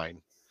they're fine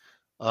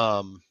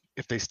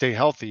if they stay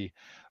healthy.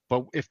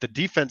 But if the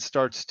defense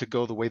starts to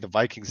go the way the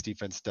Vikings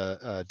defense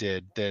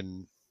did,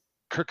 then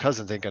Kirk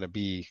Cousins ain't going to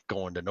be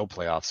going to no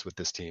playoffs with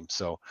this team.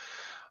 So,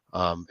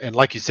 and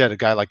like you said, a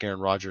guy like Aaron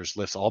Rodgers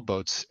lifts all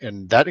boats,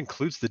 and that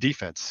includes the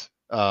defense.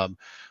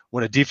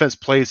 When a defense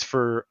plays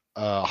for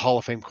a Hall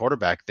of Fame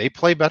quarterback, they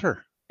play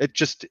better.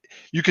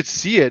 You could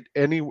see it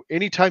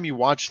anytime you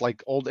watch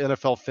like old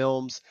NFL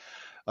films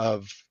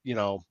of,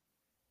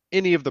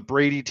 any of the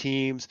Brady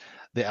teams,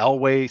 the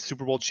Elway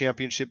Super Bowl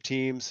championship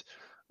teams,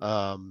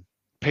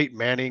 Peyton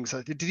Manning's.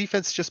 The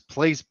defense just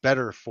plays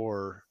better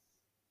for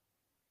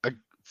a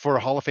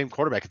Hall of Fame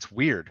quarterback. It's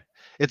weird.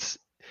 It's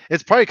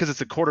probably because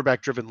it's a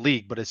quarterback driven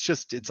league, but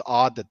it's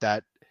odd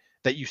that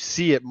you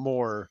see it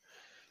more.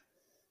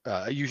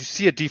 You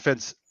see a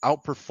defense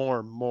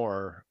outperform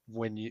more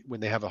when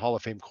they have a Hall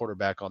of Fame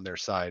quarterback on their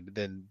side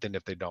than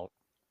if they don't.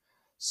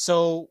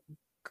 So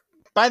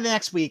by the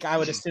next week, I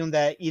would assume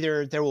that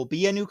either there will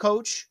be a new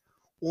coach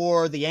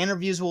or the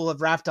interviews will have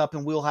wrapped up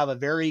and we'll have a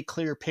very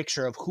clear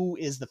picture of who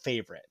is the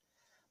favorite.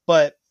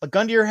 But a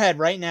gun to your head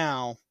right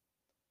now,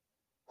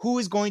 who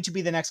is going to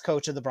be the next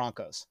coach of the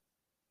Broncos?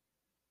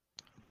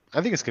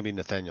 I think it's going to be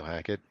Nathaniel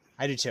Hackett.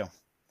 I do too.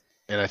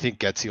 And I think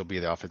Getsy will be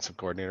the offensive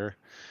coordinator.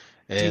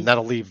 And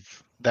that'll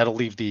leave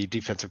the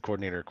defensive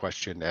coordinator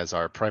question as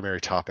our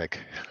primary topic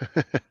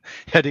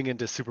heading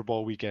into Super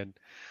Bowl weekend.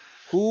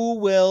 Who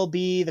will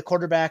be the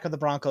quarterback of the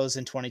Broncos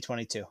in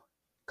 2022?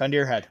 Gun to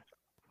your head.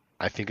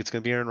 I think it's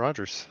going to be Aaron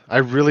Rodgers. I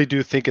really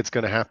do think it's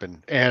going to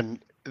happen.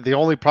 And the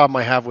only problem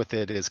I have with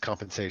it is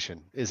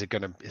compensation. Is it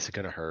going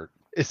to hurt?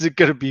 Is it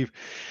going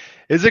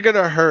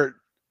to hurt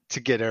to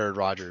get Aaron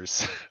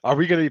Rodgers? Are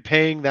we going to be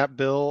paying that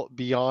bill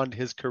beyond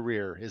his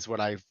career is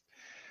what I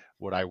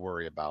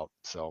worry about.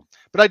 So,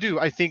 but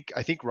I think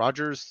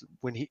Rodgers,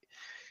 when he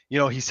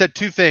said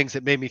two things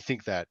that made me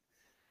think that.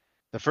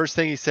 The first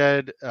thing he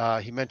said,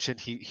 he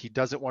mentioned he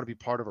doesn't want to be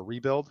part of a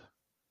rebuild,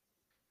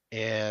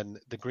 and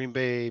the Green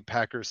Bay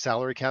Packers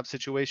salary cap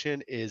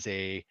situation is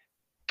it's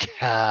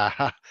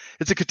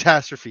a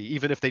catastrophe.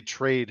 Even if they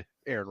trade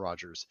Aaron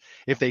Rodgers,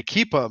 if they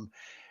keep him,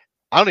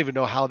 I don't even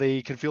know how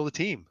they can field a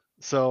team.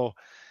 So,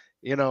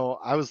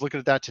 I was looking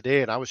at that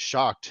today and I was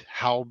shocked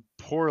how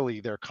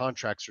poorly their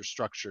contracts are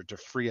structured to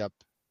free up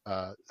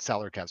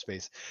salary cap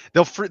space.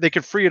 They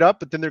can free it up,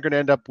 but then they're going to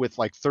end up with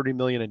like $30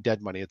 million in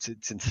dead money.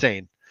 It's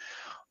insane.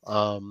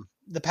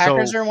 The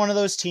Packers are one of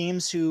those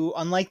teams who,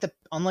 unlike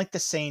the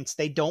Saints,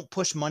 they don't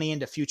push money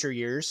into future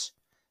years.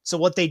 So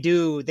what they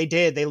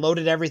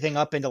loaded everything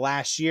up into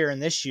last year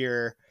and this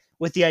year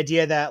with the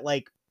idea that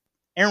like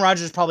Aaron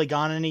Rodgers is probably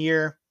gone in a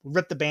year,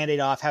 rip the Band-Aid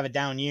off, have a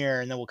down year,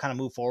 and then we'll kind of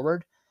move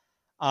forward.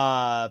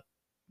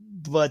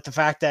 But the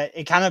fact that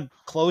it kind of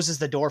closes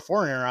the door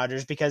for Aaron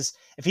Rodgers, because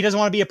if he doesn't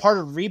want to be a part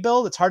of the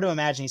rebuild, it's hard to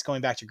imagine he's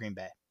going back to Green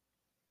Bay.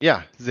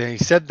 Yeah, he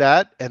said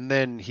that, and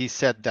then he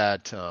said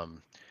that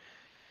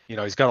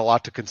he's got a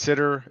lot to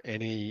consider,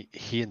 and he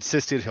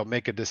insisted he'll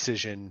make a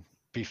decision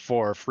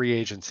before free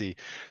agency.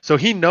 So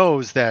he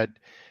knows that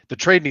the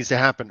trade needs to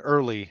happen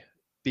early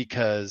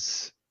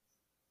because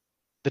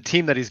the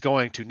team that he's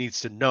going to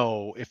needs to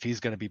know if he's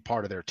going to be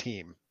part of their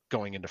team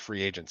going into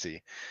free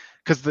agency.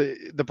 Because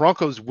the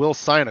Broncos will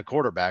sign a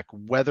quarterback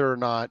whether or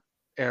not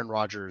Aaron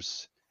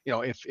Rodgers,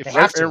 if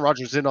Aaron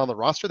Rodgers is in on the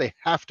roster, they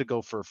have to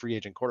go for a free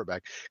agent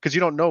quarterback because you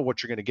don't know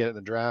what you're going to get in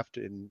the draft,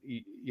 and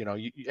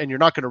and you're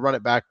not going to run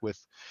it back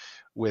with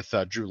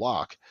Drew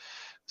Lock.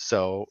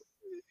 So,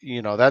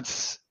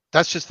 that's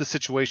just the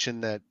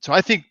situation so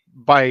I think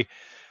my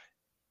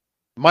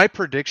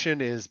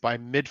prediction is by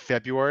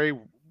mid-February,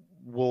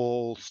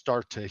 we'll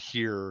start to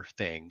hear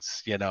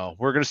things.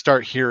 We're going to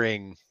start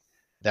hearing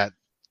that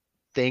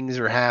things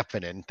are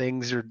happening,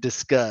 things are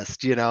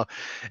discussed,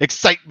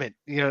 excitement,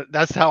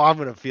 that's how I'm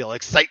going to feel,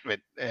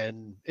 excitement.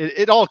 And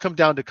it all comes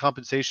down to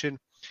compensation.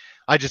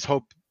 I just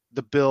hope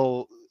the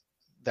bill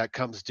that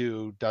comes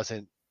due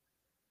doesn't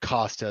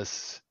cost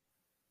us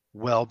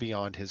well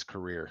beyond his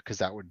career, because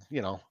that would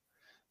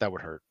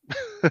hurt.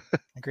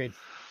 Agreed.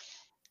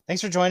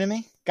 Thanks for joining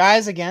me,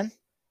 guys. Again,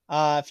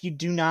 if you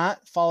do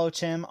not follow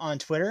Tim on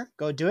Twitter,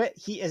 go do it.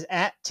 He is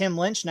at Tim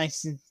Lynch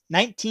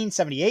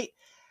 1978.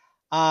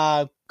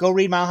 Go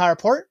read Mile High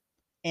Report,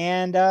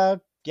 and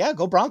go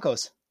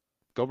Broncos.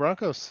 Go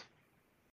Broncos.